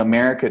come to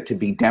America to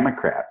be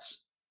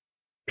Democrats.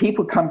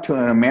 People come to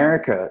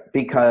America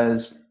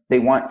because they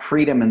want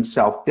freedom and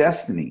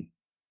self-destiny.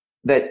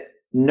 That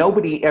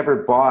nobody ever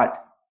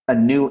bought a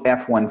new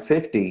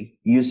F-150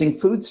 using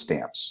food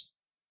stamps.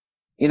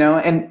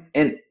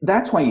 And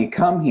that's why you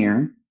come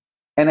here.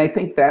 And I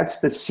think that's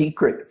the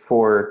secret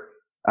for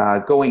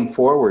going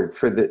forward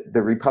for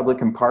the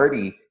Republican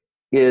Party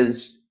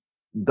is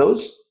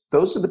those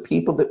are the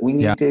people that we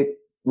need to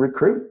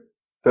recruit.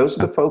 Those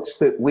are the folks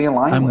that we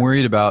align with. I'm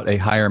worried about a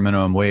higher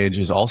minimum wage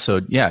is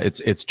also,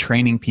 it's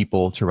training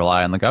people to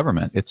rely on the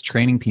government. It's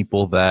training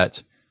people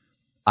that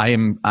I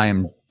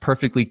am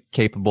perfectly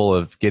capable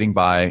of getting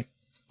by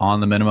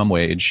on the minimum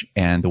wage.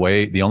 And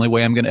the only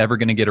way I'm ever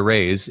going to get a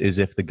raise is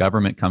if the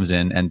government comes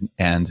in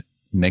and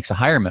makes a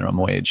higher minimum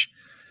wage,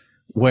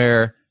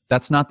 where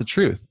that's not the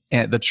truth.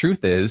 And the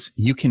truth is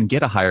you can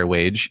get a higher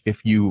wage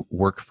if you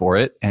work for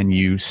it and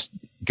you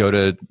go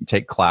to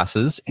take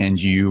classes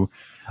and you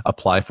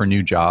apply for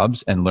new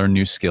jobs and learn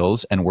new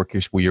skills and work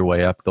your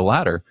way up the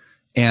ladder.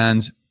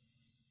 And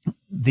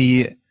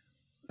this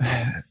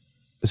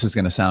is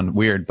going to sound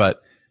weird,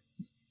 but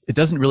it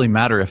doesn't really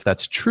matter if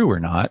that's true or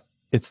not.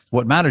 It's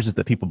what matters is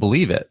that people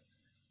believe it.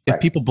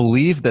 If people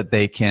believe that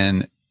they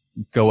can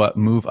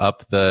move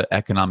up the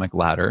economic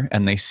ladder,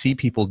 and they see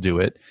people do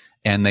it,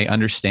 and they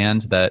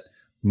understand that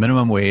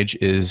minimum wage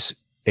is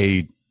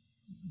the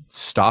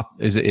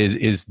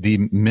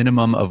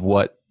minimum of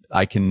what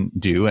I can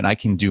do, and I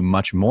can do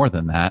much more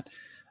than that.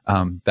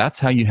 That's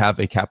how you have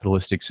a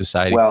capitalistic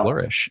society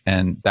flourish,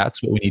 and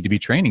that's what we need to be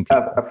training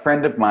people. A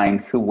friend of mine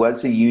who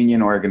was a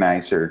union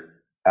organizer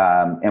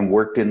and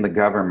worked in the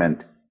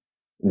government,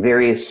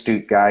 very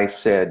astute guy,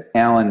 said,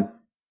 Alan,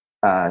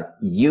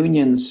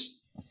 unions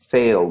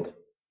failed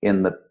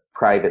in the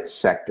private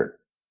sector.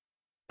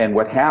 And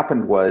what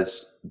happened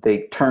was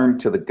they turned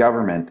to the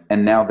government,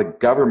 and now the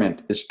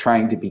government is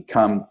trying to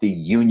become the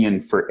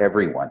union for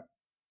everyone.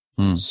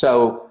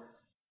 So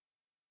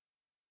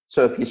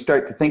if you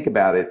start to think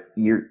about it,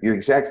 you're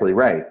exactly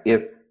right.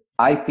 If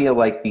I feel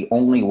like the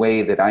only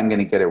way that I'm going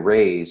to get a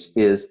raise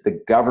is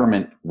the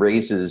government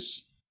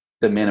raises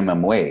the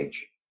minimum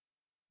wage,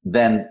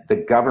 then the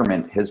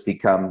government has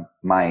become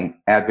my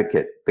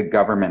advocate. The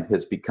government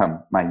has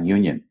become my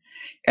union.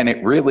 And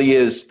it really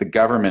is the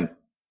government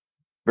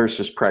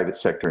versus private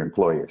sector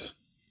employers.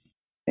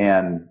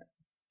 And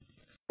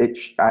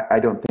I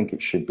don't think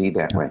it should be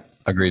that way.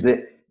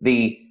 Agreed.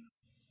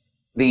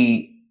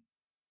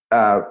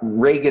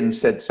 Reagan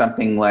said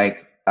something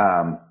like,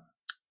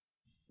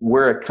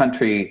 we're a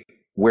country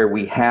where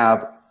we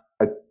have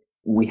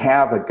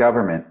a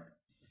government,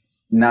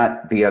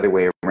 not the other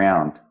way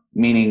around,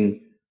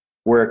 meaning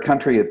we're a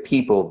country of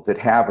people that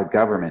have a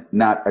government,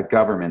 not a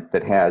government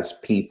that has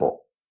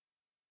people.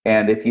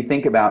 And if you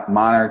think about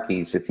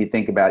monarchies, if you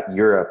think about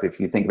Europe, if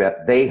you think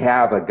about, they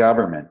have a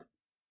government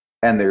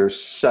and there's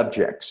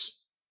subjects.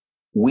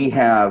 We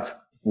have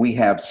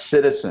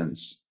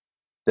citizens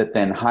that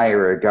then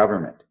hire a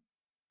government.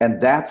 And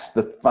that's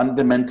the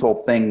fundamental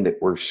thing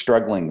that we're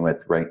struggling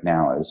with right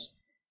now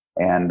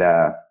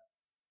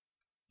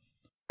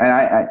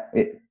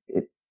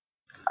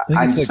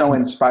I'm so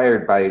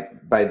inspired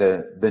by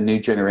the new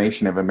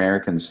generation of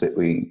Americans that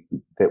we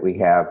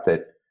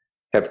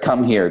have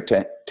come here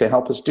to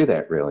help us do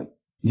that, really.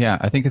 Yeah,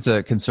 I think it's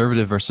a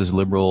conservative versus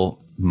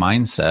liberal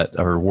mindset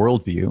or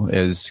worldview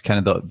is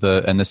kind of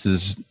the and this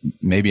is,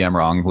 maybe I'm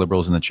wrong,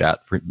 liberals in the chat,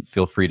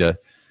 feel free to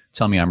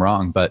tell me I'm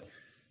wrong, but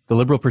the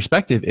liberal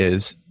perspective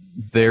is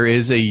there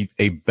is a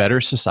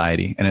better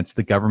society, and it's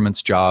the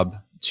government's job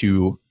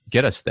to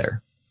get us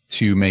there,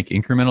 to make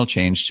incremental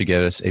change to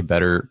get us a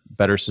better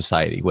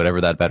society,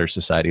 whatever that better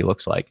society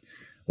looks like.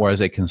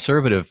 Whereas a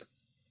conservative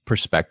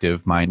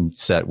perspective,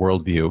 mindset,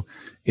 worldview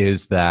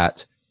is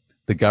that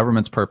the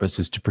government's purpose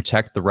is to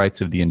protect the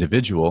rights of the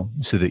individual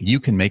so that you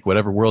can make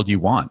whatever world you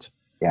want.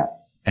 Yeah.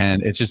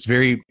 And it's just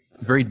very,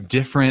 very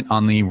different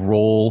on the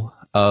role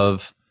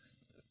of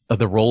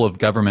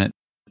government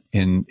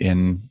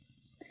in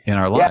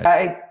our lives.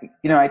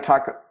 Yeah, I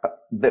talk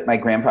that my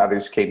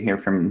grandfathers came here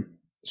from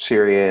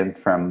Syria and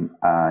from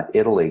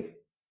Italy,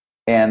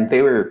 and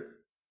they were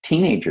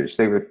teenagers.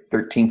 They were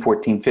 13,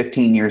 14,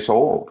 15 years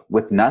old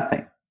with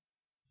nothing.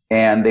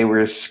 And they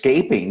were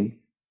escaping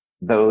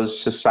those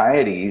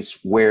societies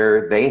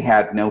where they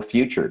had no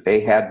future.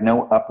 They had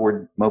no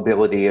upward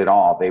mobility at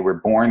all. They were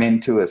born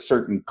into a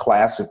certain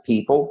class of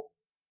people,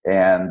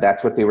 and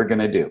that's what they were going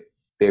to do.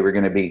 They were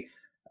going to be,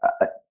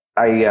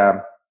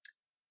 I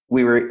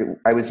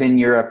was in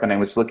Europe and I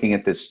was looking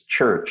at this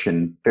church,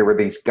 and there were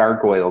these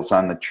gargoyles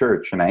on the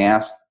church, and I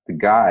asked the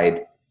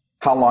guide,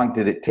 how long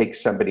did it take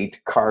somebody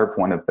to carve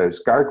one of those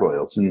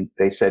gargoyles? And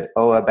they said,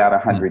 about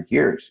 100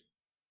 years.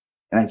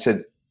 And I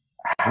said,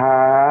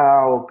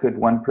 how could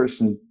one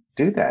person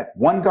do that?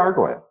 One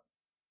gargoyle.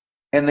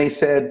 And they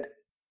said,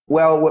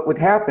 well, what would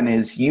happen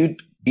is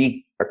you'd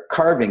be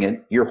carving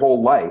it your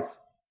whole life,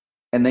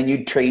 and then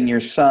you'd train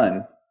your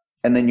son,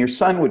 and then your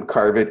son would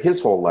carve it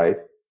his whole life,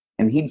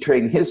 and he'd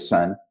train his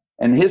son,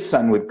 and his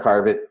son would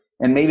carve it,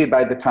 and maybe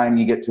by the time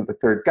you get to the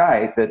third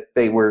guy that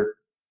they were,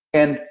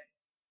 and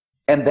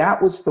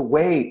that was the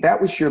way,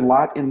 that was your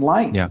lot in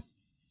life. Yeah.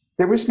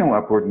 There was no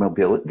upward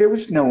mobility. There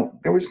was no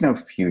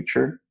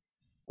future.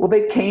 Well,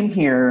 they came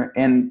here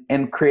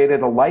and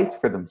created a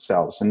life for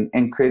themselves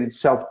and created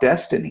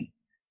self-destiny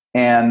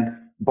and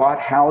bought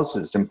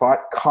houses and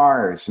bought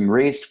cars and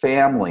raised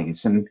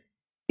families. And,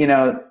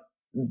 and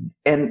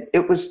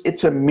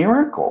it's a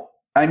miracle.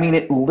 I mean,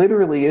 it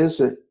literally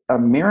is a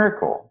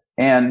miracle.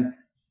 And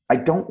I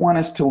don't want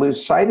us to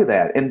lose sight of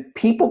that. And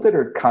people that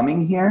are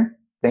coming here,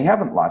 they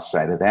haven't lost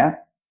sight of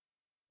that.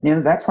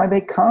 That's why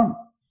they come.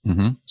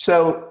 Mm-hmm.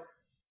 So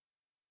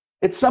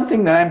it's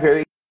something that I'm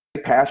very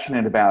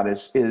passionate about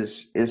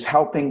is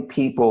helping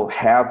people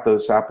have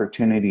those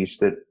opportunities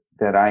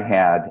that I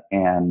had,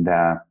 and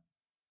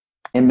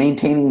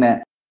maintaining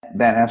that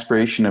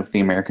aspiration of the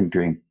American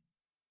dream.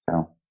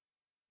 So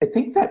I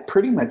think that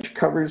pretty much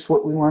covers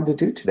what we wanted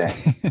to do today.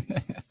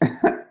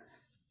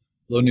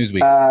 Low news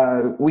week.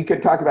 We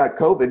could talk about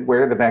COVID.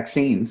 Where are the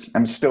vaccines?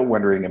 I'm still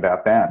wondering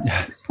about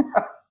that.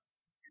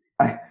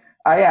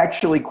 I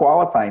actually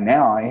qualify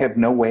now. I have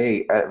no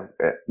way.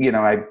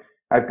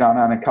 I've gone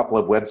on a couple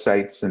of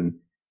websites, and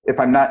if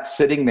I'm not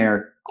sitting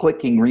there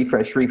clicking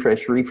refresh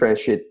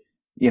at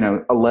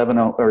 11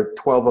 or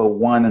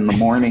 12:01 in the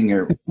morning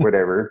or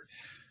whatever.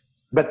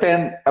 But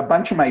then a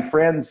bunch of my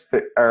friends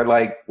that are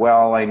like,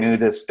 well, I knew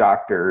this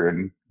doctor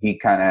and he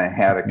kind of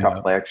had a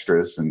couple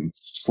extras and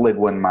slid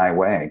one my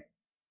way.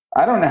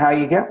 I don't know how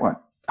you get one.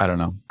 I don't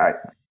know.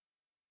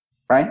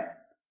 Right?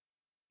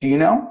 Do you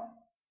know?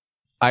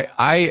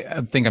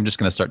 I think I'm just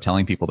going to start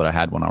telling people that I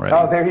had one already.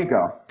 Oh, there you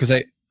go. Because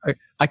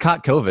I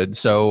caught COVID,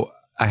 so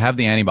I have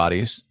the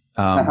antibodies.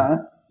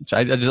 So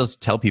I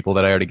just tell people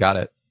that I already got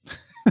it.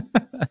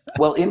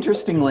 Well,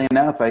 interestingly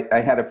enough, I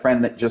had a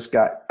friend that just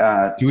got.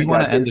 Do we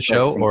want to end the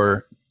show vaccine.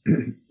 Or?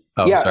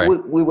 Oh, yeah, sorry.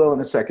 We will in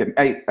a second.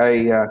 I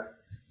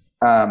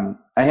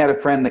had a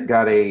friend that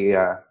got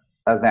a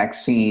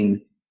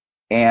vaccine,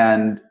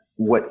 and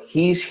what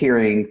he's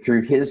hearing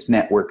through his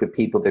network of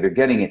people that are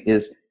getting it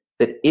is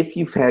that if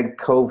you've had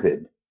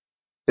COVID,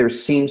 there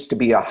seems to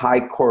be a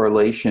high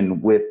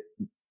correlation with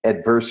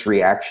adverse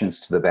reactions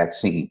to the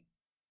vaccine.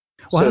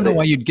 Well, I don't know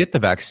why you'd get the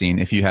vaccine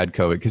if you had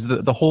COVID, because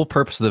the whole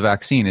purpose of the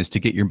vaccine is to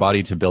get your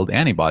body to build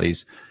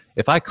antibodies.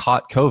 If I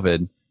caught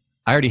COVID,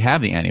 I already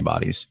have the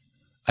antibodies.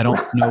 I don't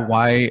know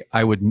why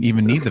I would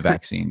even need the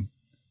vaccine.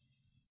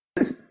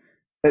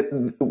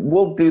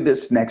 we'll do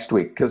this next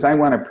week because I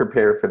want to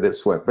prepare for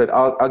this one, but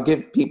I'll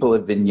give people a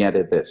vignette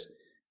of this.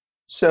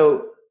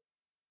 So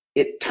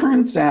it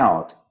turns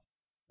out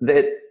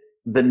that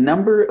the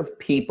number of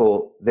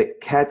people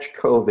that catch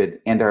COVID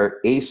and are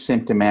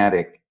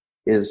asymptomatic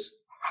is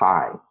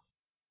high.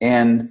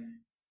 And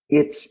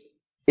it's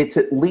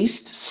at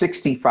least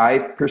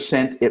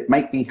 65%. It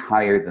might be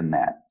higher than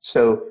that.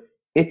 So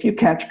if you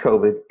catch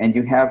COVID and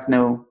you have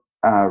no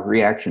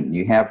reaction,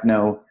 you have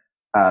no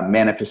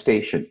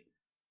manifestation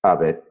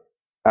of it,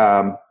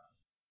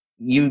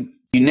 you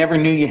never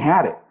knew you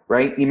had it,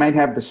 right? You might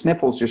have the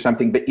sniffles or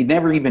something, but you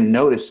never even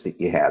noticed that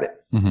you had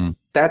it. Mm-hmm.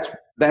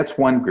 That's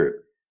one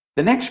group.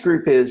 The next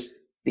group is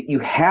that you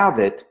have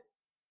it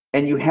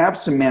and you have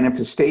some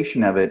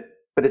manifestation of it,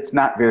 but it's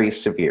not very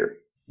severe,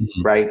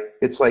 mm-hmm. right?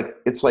 It's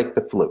like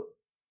the flu.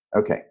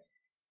 Okay.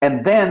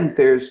 And then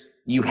there's,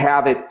 you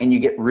have it and you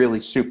get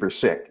really super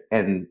sick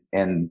and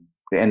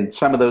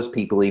some of those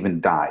people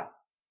even die,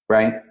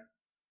 right?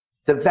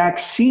 The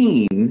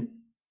vaccine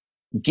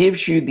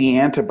gives you the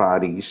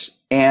antibodies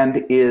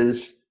and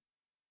is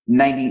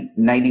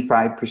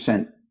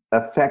 95%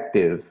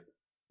 effective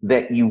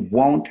that you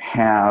won't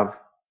have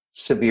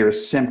severe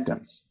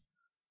symptoms.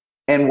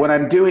 And what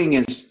I'm doing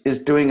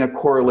is doing a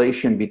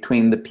correlation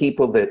between the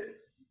people that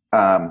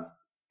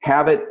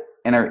have it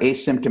and are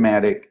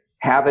asymptomatic,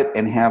 have it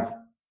and have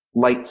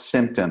light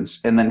symptoms,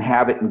 and then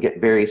have it and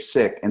get very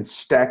sick, and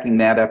stacking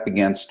that up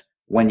against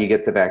when you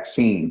get the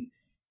vaccine.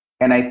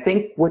 And I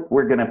think what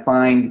we're going to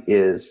find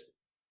is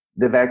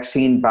the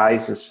vaccine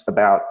buys us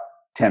about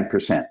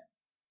 10%,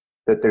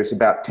 that there's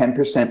about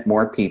 10%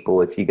 more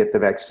people, if you get the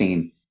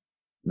vaccine,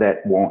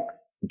 that won't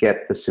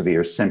get the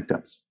severe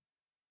symptoms.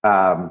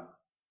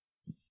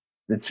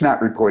 It's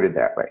not reported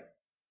that way,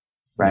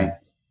 right?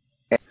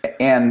 Mm-hmm.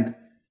 And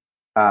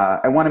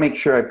I want to make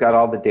sure I've got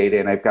all the data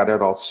and I've got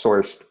it all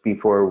sourced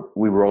before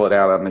we roll it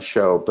out on the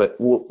show, but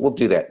we'll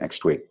do that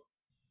next week.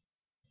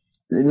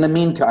 In the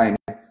meantime,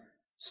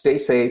 stay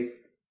safe,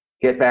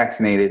 get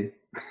vaccinated,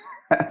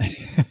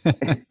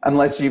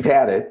 unless you've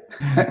had it.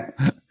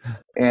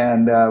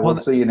 And we'll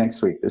see you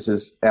next week. This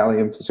is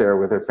Allie and Passero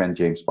with our friend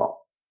James Ball.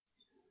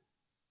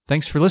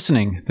 Thanks for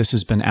listening. This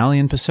has been Allie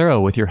and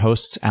Passero with your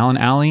hosts Alan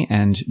Alley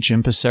and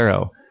Jim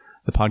Passero.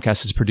 The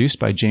podcast is produced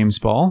by James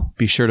Ball.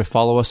 Be sure to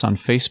follow us on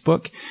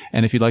Facebook.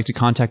 And if you'd like to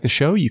contact the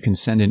show, you can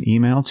send an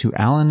email to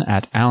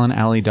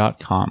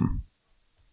alan@alanalley.com.